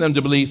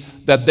to believe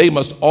that they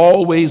must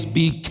always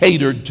be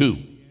catered to.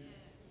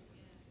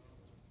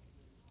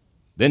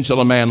 Then shall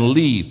a man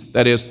leave.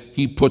 That is,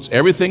 he puts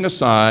everything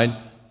aside,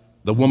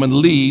 the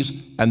woman leaves,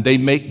 and they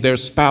make their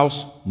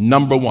spouse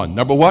number one.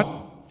 Number what?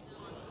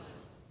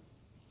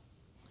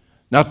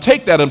 Now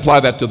take that and apply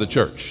that to the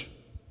church.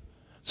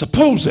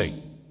 Supposing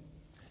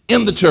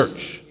in the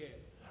church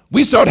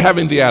we start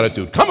having the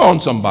attitude, come on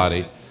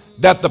somebody,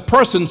 that the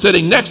person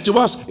sitting next to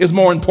us is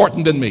more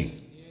important than me.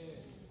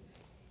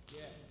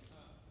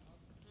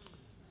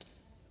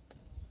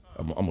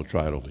 I'm going to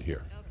try it over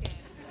here. Okay.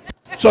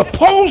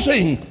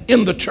 Supposing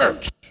in the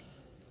church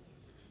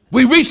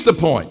we reach the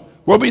point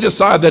where we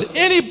decide that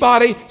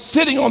anybody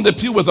sitting on the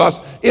pew with us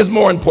is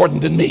more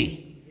important than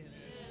me.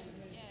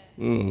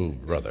 Ooh,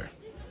 brother.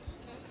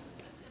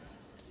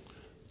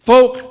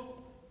 Folk,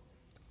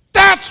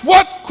 that's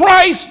what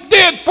Christ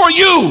did for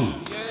you.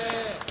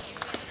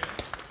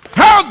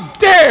 How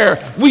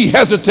dare we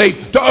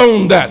hesitate to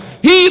own that?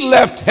 He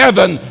left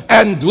heaven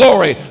and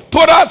glory,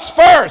 put us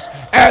first,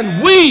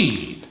 and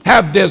we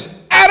have this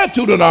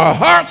attitude in our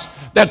hearts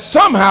that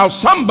somehow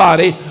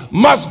somebody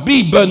must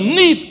be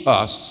beneath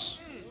us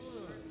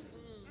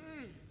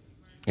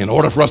in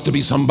order for us to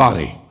be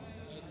somebody.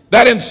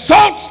 That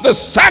insults the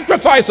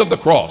sacrifice of the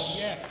cross.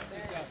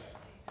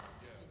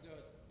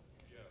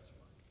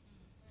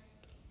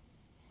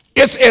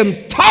 It's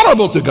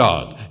intolerable to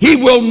God. He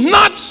will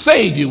not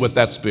save you with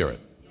that spirit.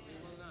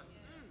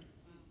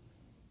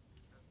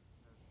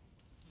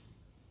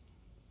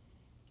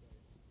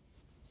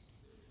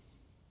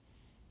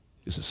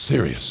 This is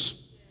serious.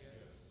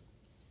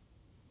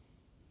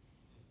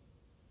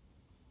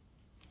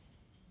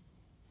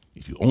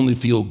 If you only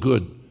feel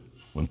good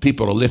when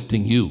people are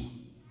lifting you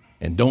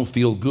and don't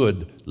feel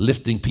good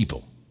lifting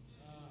people.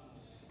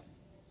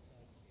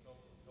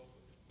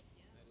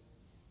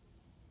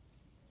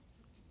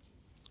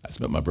 I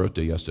spent my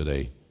birthday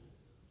yesterday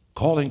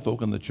calling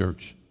folk in the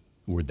church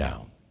who were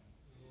down.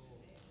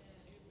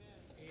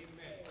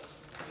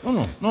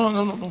 No.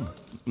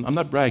 I'm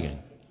not bragging.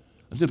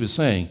 I'm simply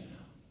saying,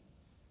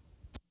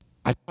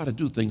 I try to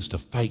do things to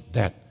fight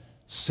that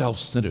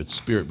self-centered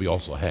spirit we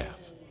also have.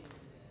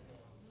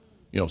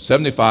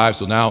 75,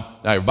 so now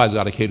everybody's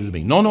got to cater to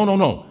me.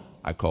 No.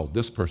 I called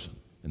this person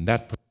and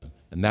that person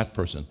and that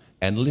person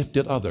and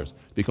lifted others.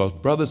 Because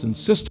brothers and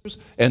sisters,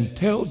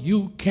 until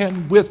you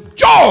can with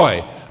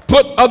joy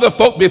put other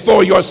folk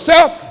before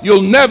yourself,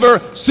 you'll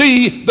never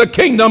see the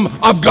kingdom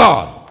of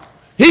God.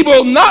 He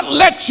will not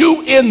let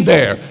you in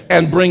there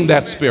and bring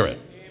that spirit.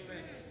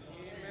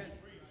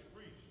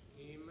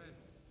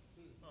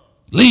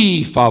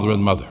 Leave father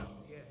and mother.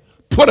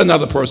 Put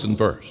another person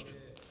first.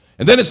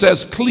 And then it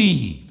says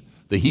cleave.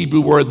 The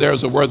Hebrew word there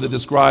is a word that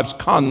describes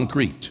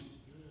concrete.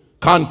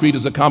 Concrete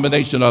is a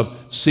combination of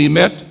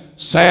cement,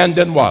 sand,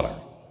 and water.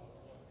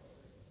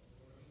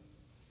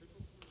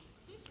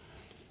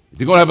 If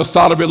you're going to have a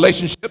solid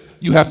relationship,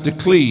 you have to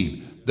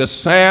cleave. The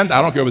sand,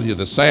 I don't care whether you're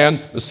the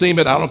sand, the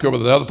cement, I don't care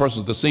whether the other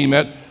person's the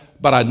cement,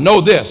 but I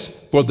know this,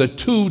 for the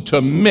two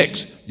to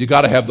mix, you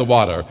got to have the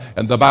water.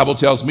 And the Bible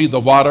tells me the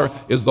water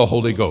is the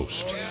Holy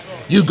Ghost.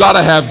 You got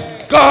to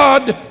have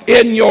God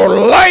in your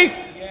life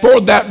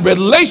for that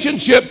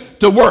relationship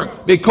to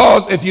work.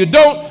 Because if you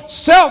don't,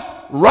 self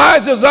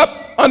rises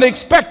up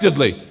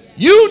unexpectedly.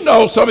 You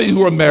know, some of you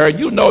who are married,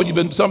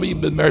 some of you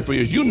have been married for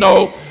years, you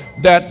know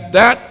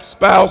that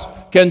spouse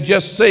can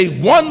just say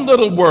one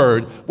little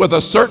word with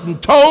a certain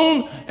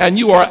tone and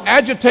you are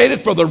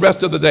agitated for the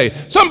rest of the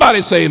day.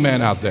 Somebody say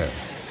amen out there.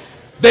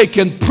 They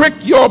can prick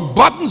your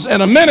buttons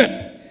in a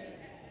minute.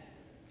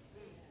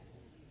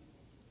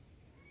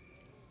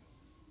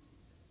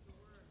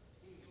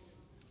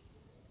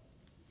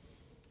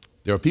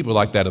 There are people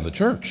like that in the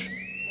church.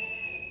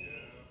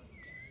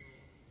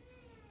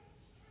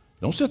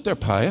 Don't sit there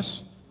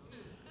pious.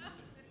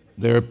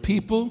 There are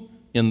people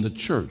in the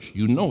church,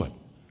 you know it.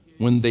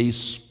 When they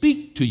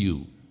speak to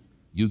you,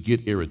 you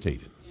get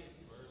irritated.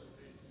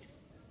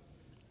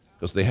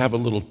 Because they have a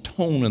little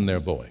tone in their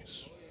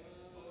voice.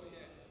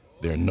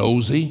 They're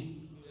nosy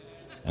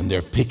and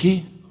they're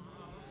picky.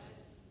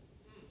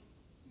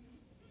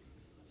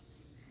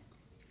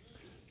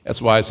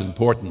 That's why it's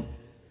important,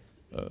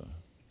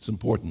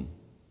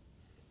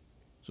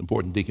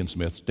 Deacon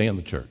Smith, stay in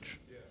the church.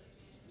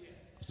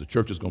 Because the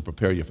church is going to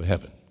prepare you for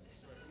heaven.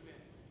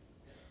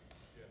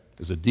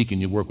 As a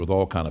deacon, you work with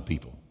all kind of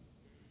people.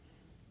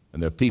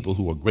 And there are people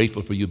who are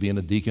grateful for you being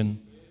a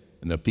deacon,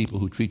 and there are people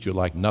who treat you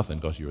like nothing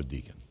because you're a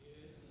deacon.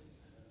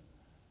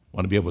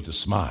 Want to be able to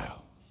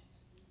smile.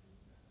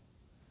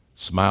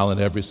 Smile in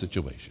every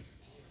situation.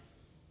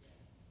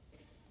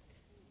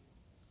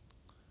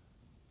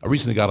 I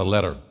recently got a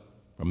letter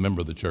from a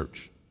member of the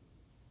church.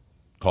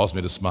 Caused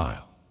me to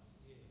smile.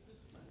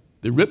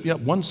 They ripped me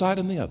up one side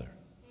and the other.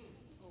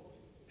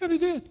 Yeah, they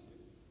did.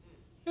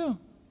 Yeah.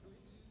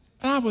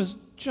 And I was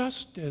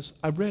just as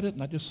I read it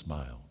and I just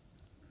smiled.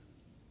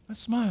 I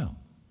smiled.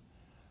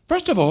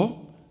 First of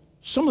all,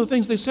 some of the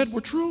things they said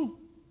were true.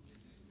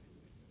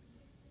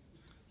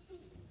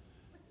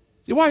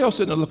 See, why are y'all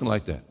sitting there looking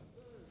like that?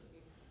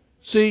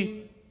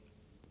 See,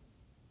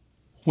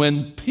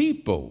 when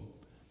people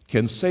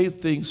can say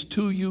things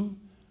to you,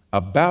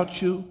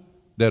 about you,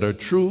 that are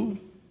true,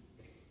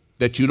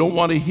 that you don't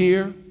want to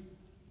hear,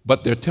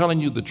 but they're telling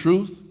you the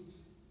truth,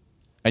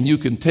 and you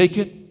can take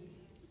it,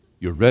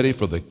 you're ready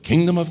for the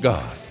kingdom of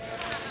God.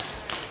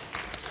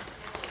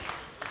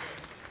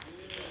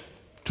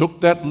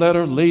 Took that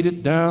letter, laid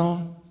it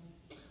down,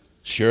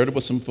 shared it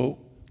with some folk,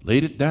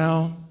 laid it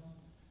down,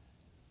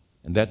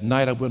 and that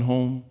night I went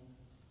home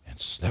and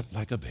slept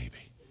like a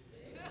baby.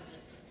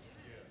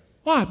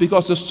 Why?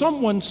 Because if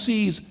someone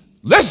sees,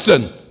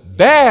 listen,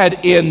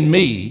 bad in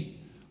me,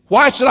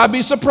 why should I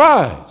be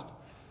surprised?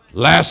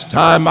 Last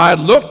time I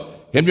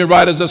looked, Henry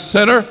Wright is a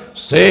sinner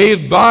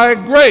saved by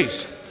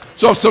grace.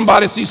 So if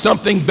somebody sees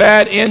something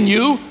bad in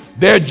you,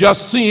 they're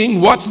just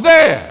seeing what's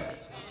there.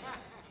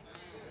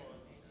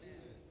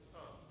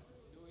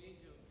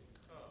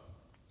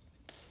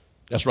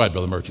 That's right,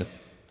 Brother Merchant.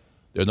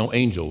 There are no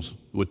angels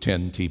who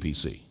attend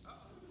TPC.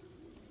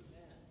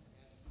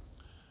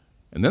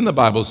 And then the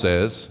Bible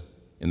says,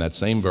 in that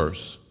same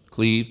verse,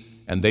 cleave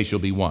and they shall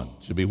be one.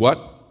 Should be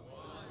what?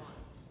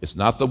 It's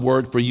not the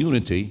word for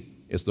unity.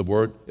 It's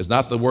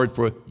not the word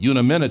for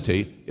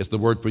unanimity. It's the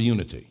word for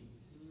unity.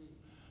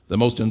 The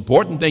most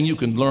important thing you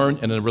can learn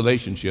in a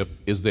relationship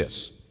is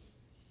this.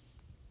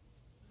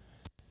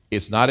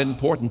 It's not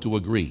important to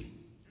agree.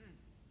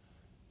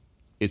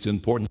 It's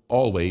important to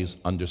always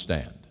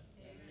understand.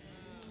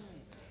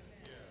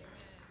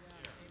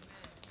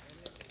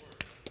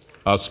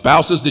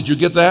 Spouses, did you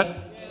get that?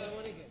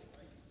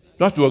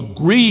 You have to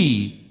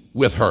agree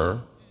with her,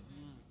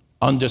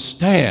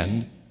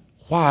 understand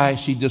why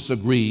she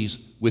disagrees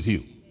with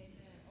you.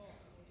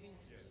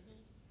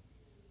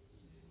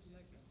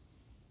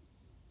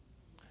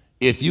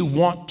 If you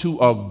want to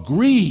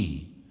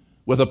agree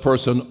with a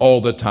person all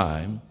the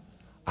time,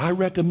 I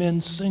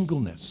recommend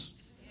singleness.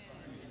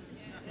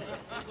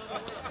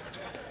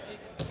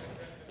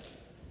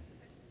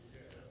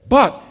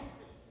 But,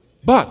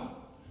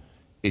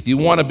 if you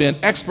want to be an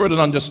expert in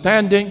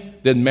understanding,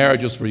 then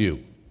marriage is for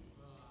you.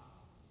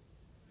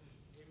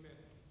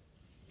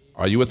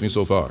 Are you with me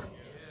so far?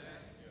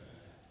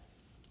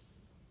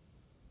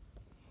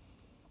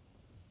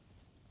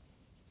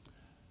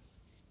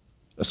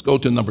 Let's go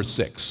to number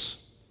 6.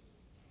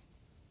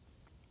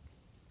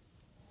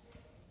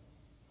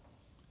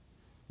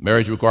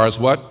 Marriage requires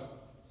what?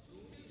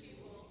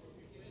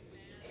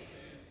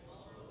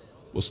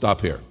 We'll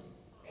stop here.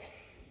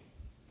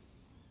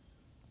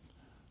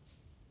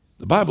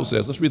 The Bible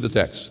says, let's read the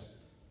text.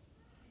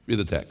 Read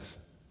the text.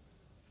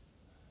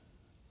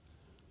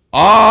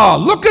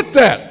 Look at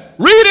that.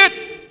 Read it.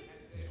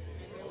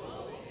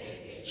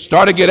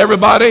 Start again,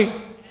 everybody.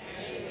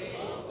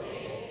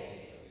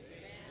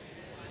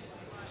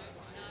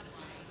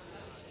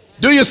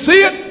 Do you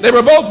see it? They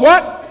were both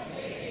what?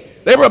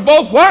 They were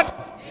both what?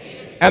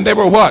 And they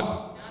were what?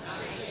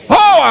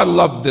 Oh, I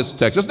love this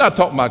text. It's not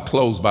talking about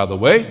clothes, by the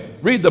way.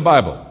 Read the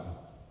Bible.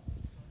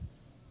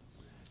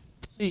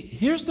 See,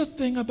 here's the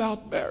thing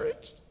about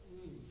marriage.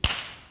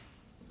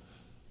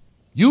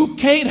 You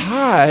can't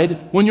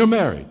hide when you're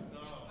married.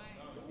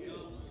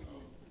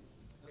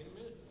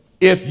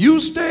 If you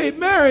stay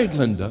married,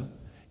 Linda,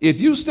 if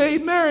you stay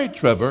married,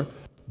 Trevor,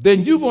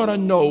 then you're going to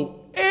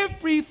know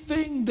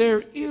everything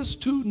there is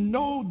to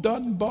know,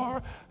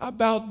 Dunbar,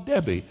 about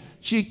Debbie.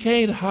 She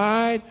can't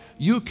hide.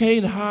 You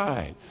can't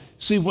hide.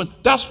 See,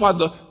 that's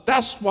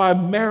why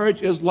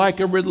marriage is like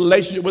a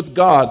relationship with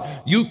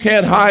God. You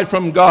can't hide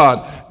from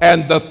God.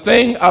 And the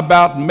thing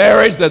about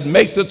marriage that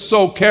makes it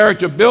so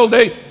character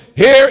building,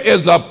 here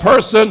is a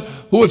person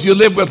who, if you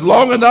live with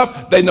long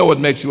enough, they know it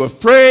makes you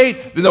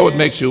afraid, they know it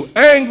makes you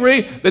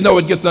angry, they know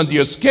it gets under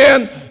your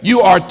skin.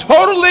 You are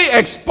totally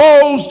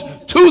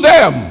exposed to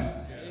them.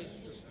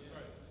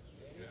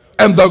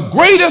 And the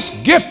greatest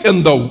gift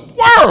in the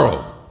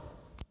world,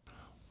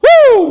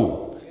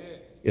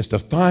 is to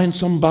find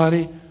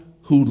somebody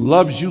who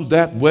loves you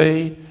that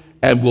way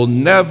and will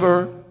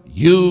never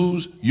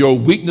use your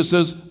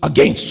weaknesses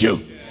against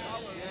you.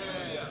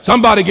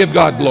 Somebody give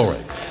God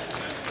glory.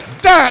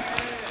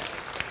 That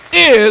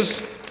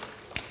is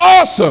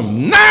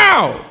awesome.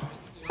 Now,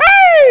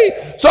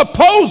 hey,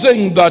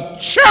 supposing the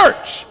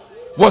church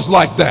was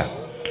like that.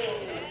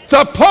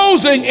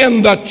 Supposing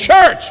in the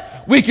church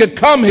we could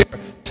come here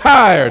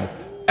tired,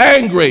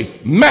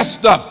 angry,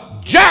 messed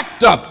up,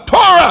 jacked up,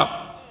 tore up,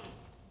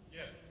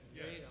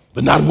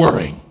 but not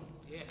worrying.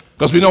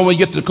 Because we know when we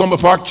get to Takoma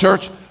Park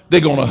Church,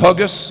 they're going to hug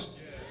us.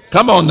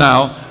 Come on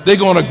now. They're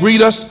going to greet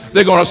us.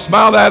 They're going to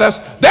smile at us.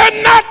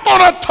 They're not going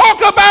to talk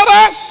about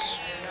us.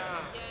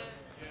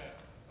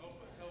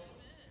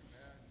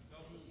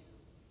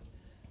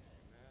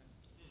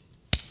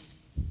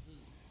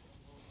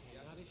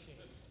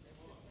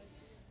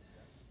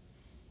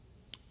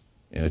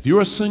 And if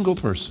you're a single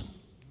person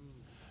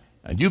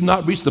and you've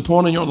not reached the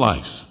point in your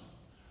life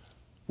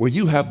where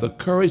you have the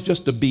courage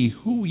just to be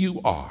who you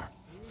are,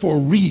 for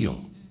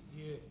real,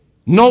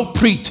 no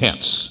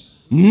pretense,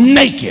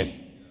 naked,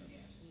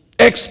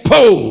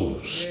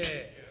 exposed.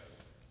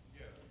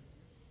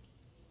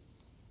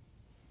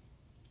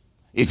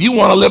 If you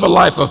want to live a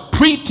life of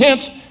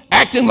pretense,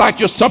 acting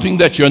like you're something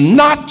that you're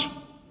not,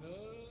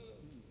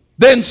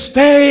 then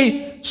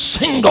stay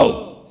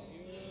single.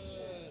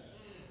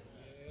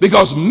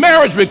 Because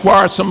marriage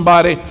requires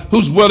somebody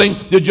who's willing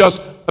to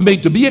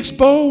to be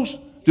exposed.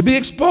 To be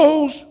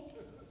exposed.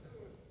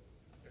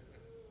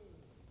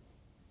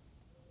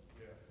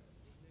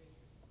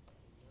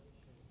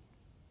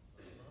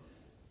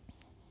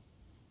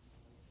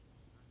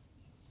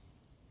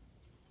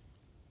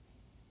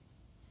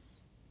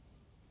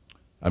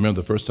 I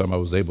remember the first time I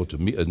was able to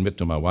admit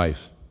to my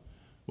wife,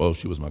 well,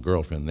 she was my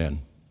girlfriend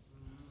then,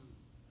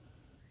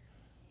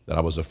 that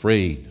I was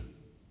afraid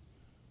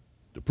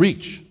to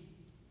preach.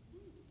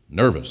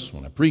 Nervous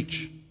when I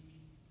preach.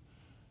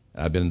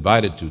 I've been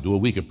invited to do a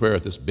week of prayer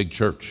at this big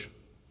church.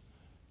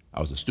 I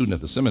was a student at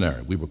the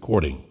seminary. We were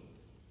courting.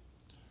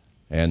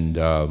 And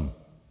I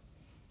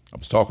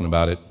was talking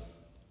about it.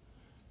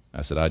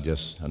 I said, I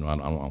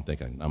don't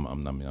think I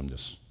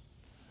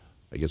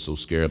get so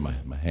scared,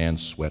 my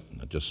hands sweat,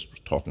 and I just was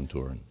talking to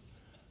her and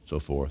so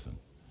forth.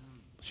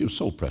 She was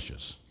so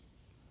precious.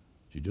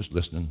 She just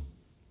listening.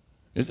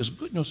 It's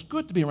good, it's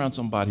good to be around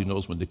somebody who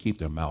knows when to keep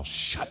their mouth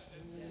shut.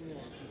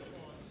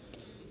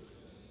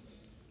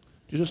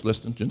 She just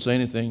listened, didn't say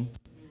anything,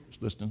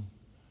 just listening.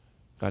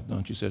 Got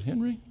done. She said,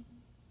 Henry,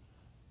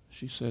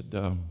 she said,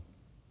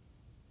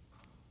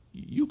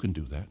 you can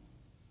do that.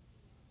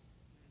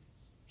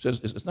 She says,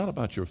 it's not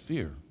about your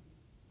fear.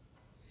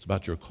 It's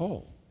about your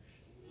call.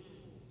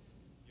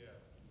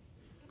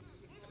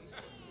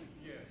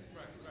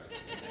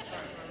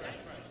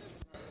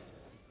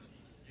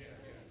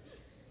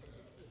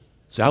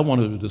 See, I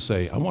wanted her to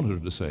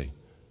say,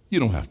 you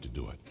don't have to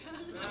do it.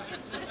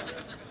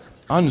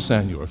 I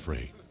understand you're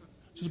afraid.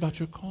 It's about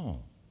your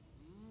call.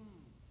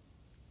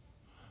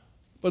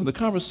 But in the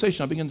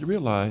conversation, I began to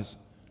realize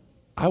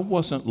I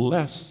wasn't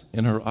less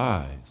in her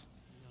eyes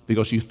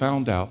because she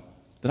found out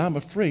that I'm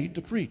afraid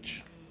to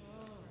preach.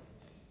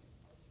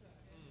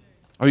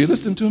 Are you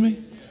listening to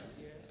me?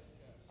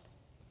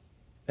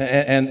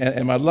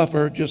 And my love for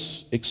her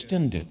just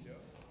extended.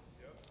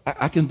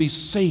 I can be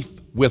safe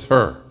with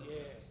her.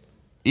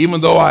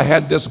 Even though I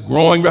had this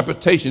growing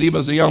reputation,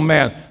 even as a young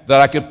man, that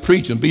I could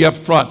preach and be up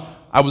front,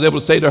 I was able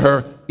to say to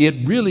her,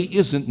 it really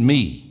isn't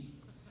me.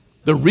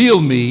 The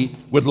real me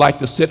would like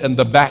to sit in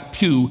the back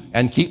pew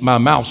and keep my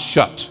mouth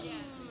shut.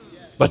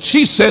 But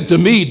she said to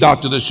me,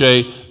 Dr.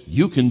 Deshay,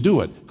 you can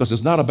do it because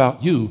it's not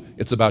about you,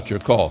 it's about your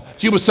call.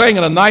 She was saying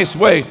in a nice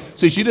way.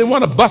 See, she didn't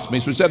want to bust me,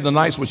 so she said in a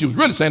nice way. She was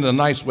really saying in a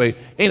nice way,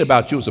 ain't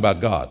about you, it's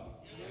about God.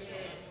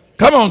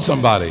 Come on,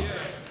 somebody.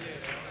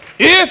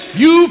 If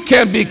you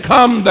can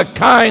become the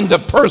kind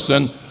of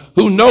person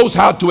who knows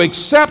how to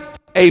accept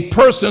a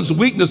person's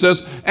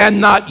weaknesses and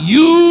not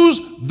use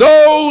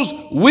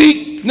those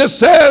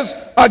weaknesses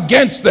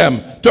against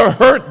them, to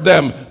hurt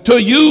them, to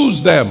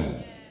use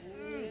them.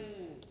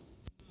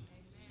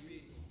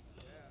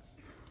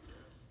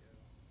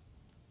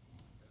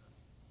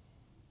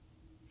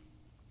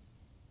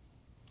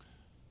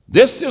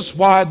 This is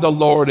why the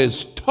Lord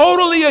is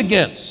totally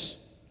against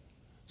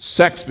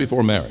sex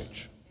before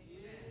marriage.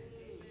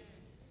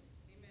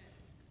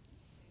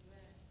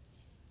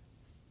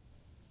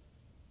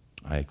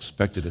 I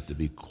expected it to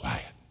be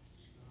quiet.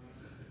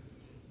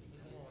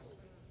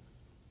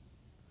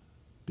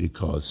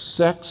 Because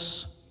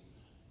sex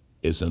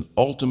is an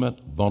ultimate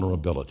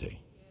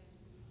vulnerability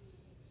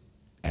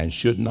and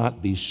should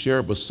not be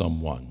shared with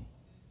someone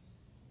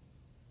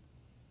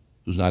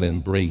who's not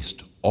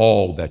embraced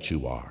all that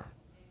you are,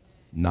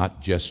 not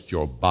just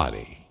your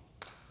body.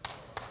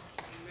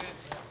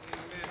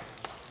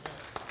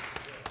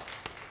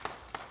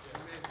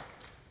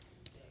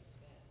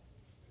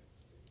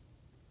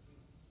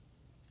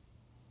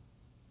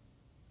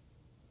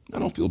 I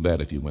don't feel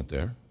bad if you went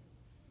there.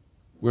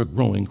 We're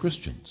growing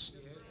Christians.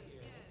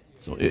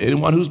 So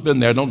anyone who's been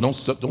there, don't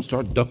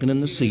start ducking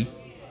in the seat.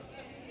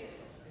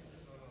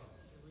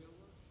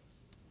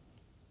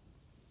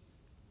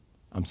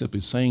 I'm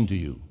simply saying to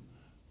you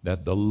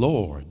that the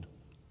Lord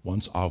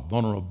wants our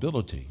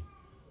vulnerability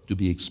to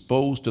be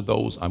exposed to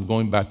those, I'm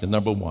going back to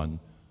number one,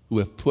 who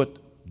have put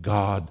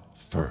God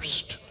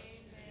first.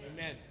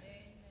 Amen.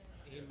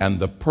 And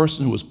the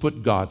person who has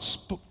put God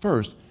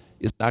first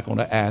is not going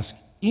to ask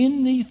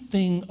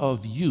anything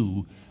of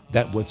you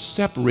that would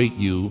separate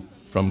you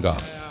from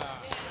God.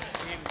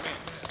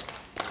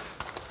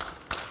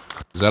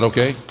 Is that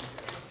okay?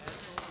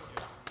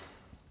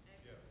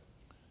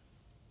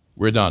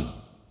 We're done.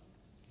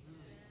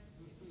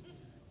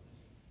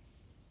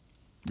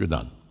 You're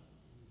done.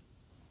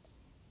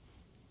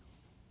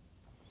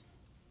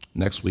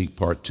 Next week,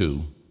 part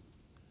 2.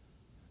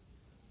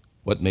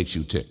 What makes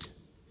you tick?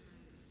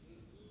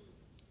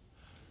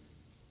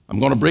 I'm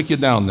going to break you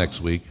down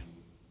next week.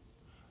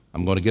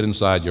 I'm going to get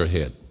inside your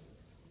head.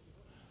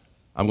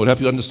 I'm going to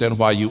help you understand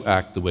why you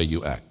act the way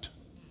you act.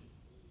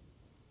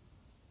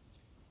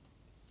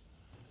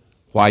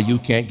 Why you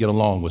can't get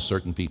along with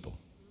certain people.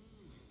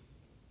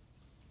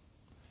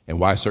 And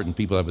why certain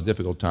people have a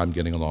difficult time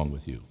getting along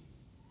with you.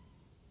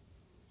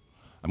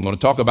 I'm going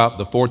to talk about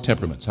the 4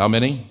 temperaments. How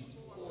many?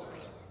 4.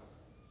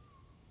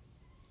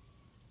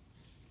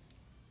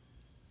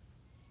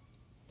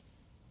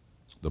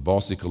 The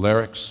bossy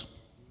cholerics,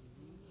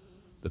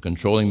 the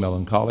controlling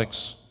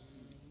melancholics,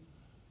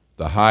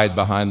 the hide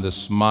behind the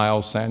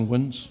smile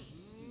sanguines,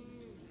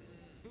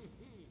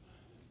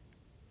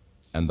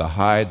 and the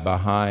hide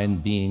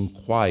behind being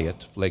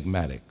quiet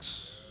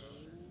phlegmatics.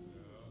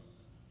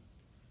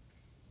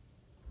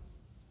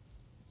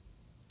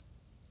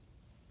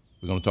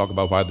 We're going to talk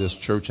about why this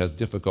church has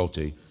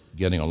difficulty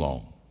getting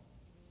along.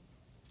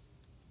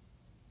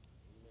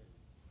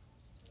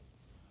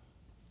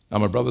 Now,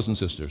 my brothers and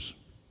sisters,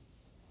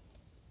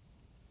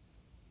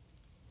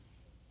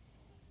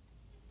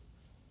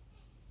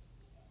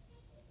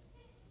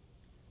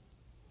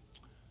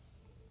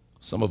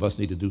 some of us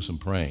need to do some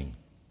praying.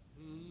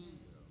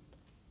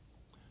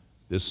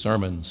 This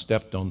sermon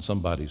stepped on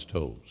somebody's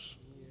toes.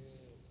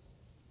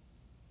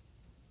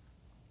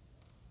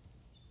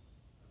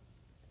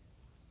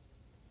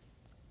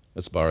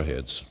 Let's bow our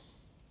heads.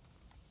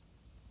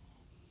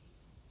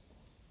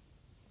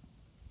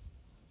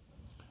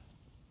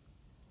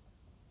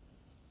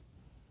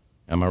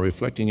 Am I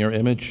reflecting your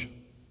image?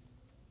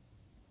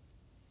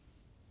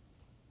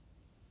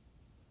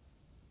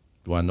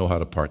 Do I know how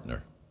to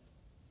partner?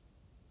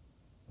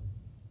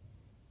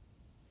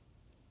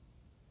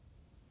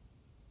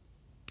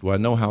 Do I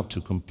know how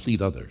to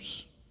complete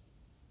others?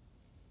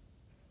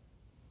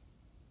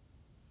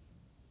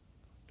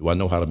 Do I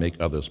know how to make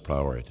others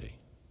priority?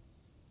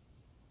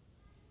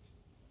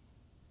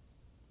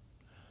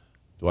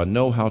 Do I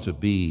know how to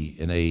be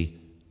in a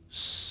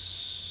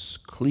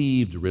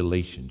cleaved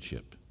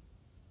relationship,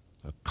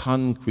 a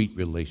concrete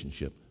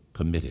relationship,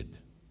 committed?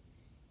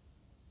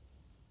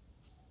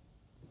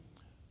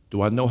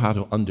 Do I know how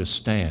to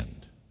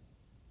understand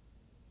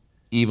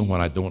even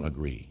when I don't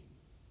agree?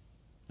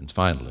 And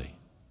finally,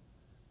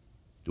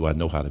 do I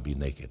know how to be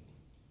naked?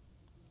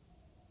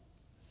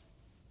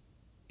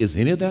 Is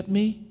any of that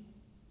me?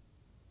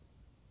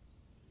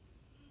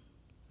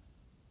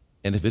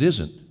 And if it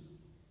isn't,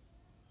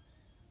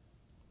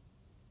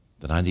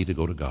 then I need to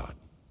go to God.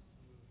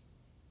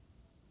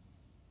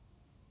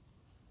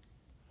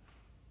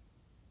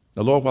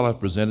 Now, Lord, while I've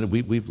presented,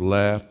 we've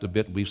laughed a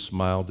bit, we've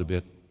smiled a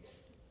bit,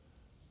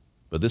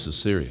 but this is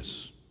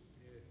serious.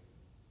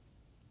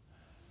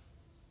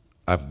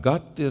 I've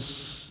got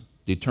this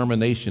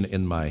determination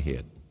in my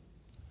head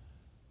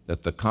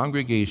that the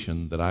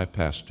congregation that I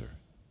pastor,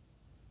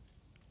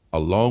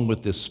 along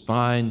with this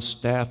fine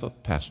staff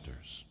of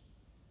pastors,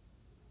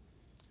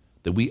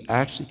 that we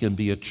actually can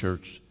be a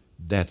church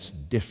that's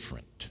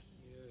different.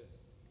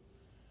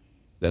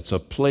 That's a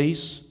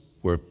place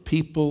where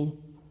people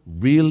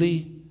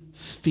really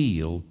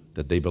feel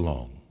that they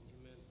belong.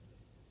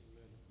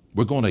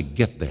 We're going to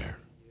get there.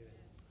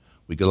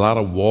 We got a lot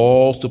of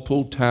walls to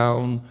pull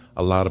down,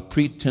 a lot of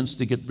pretense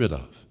to get rid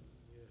of.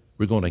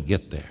 We're going to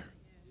get there.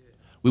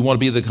 We want to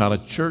be the kind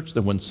of church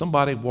that when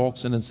somebody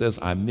walks in and says,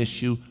 I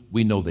miss you,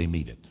 we know they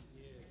mean it.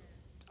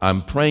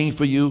 I'm praying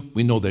for you,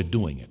 we know they're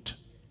doing it.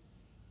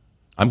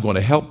 I'm going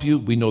to help you,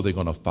 we know they're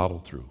going to follow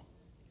through.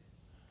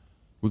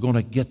 We're going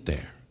to get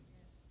there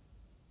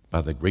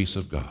by the grace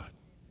of God.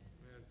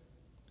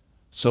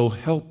 So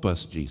help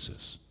us,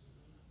 Jesus,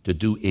 to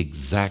do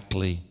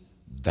exactly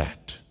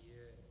that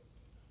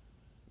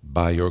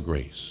by your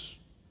grace.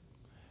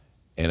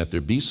 And if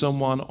there be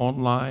someone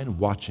online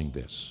watching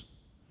this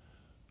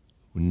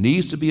who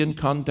needs to be in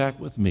contact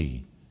with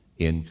me,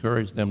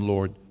 encourage them,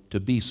 Lord, to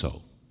be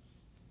so.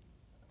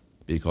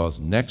 Because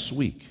next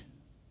week,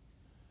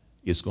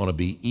 it's going to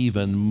be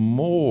even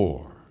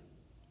more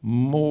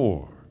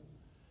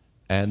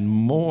and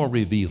more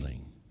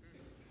revealing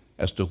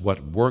as to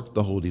what work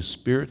the Holy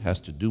Spirit has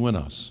to do in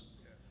us,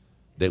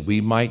 that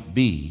we might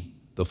be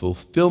the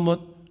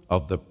fulfillment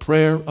of the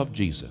prayer of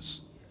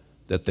Jesus,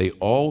 that they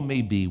all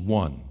may be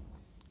one,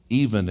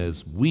 even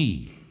as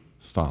we,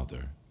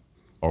 Father,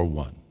 are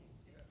one.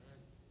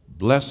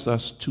 Bless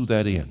us to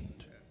that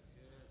end.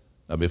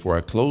 Now, before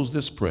I close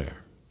this prayer,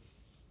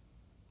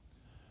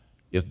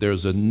 if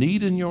there's a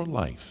need in your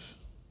life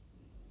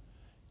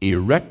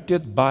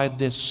erected by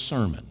this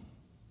sermon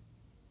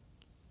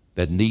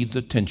that needs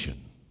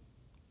attention,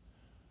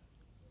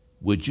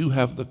 would you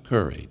have the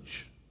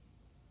courage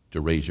to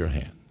raise your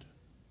hand?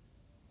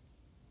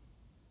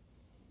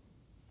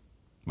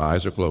 My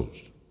eyes are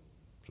closed,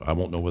 so I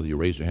won't know whether you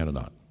raised your hand or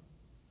not.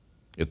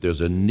 If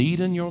there's a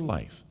need in your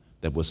life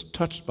that was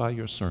touched by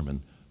your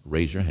sermon,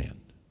 raise your hand.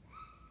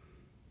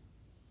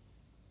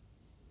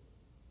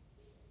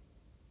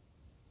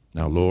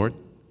 Now, Lord,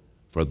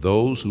 for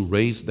those who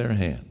raise their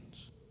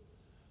hands,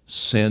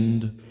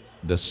 send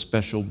the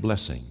special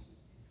blessing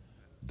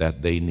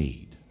that they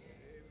need.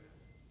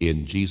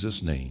 In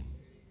Jesus' name,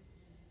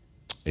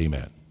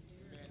 amen.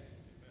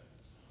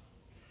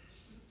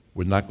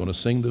 We're not going to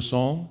sing the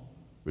song.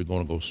 We're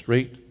going to go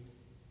straight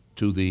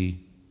to the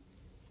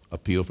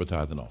appeal for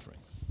tithe and offering.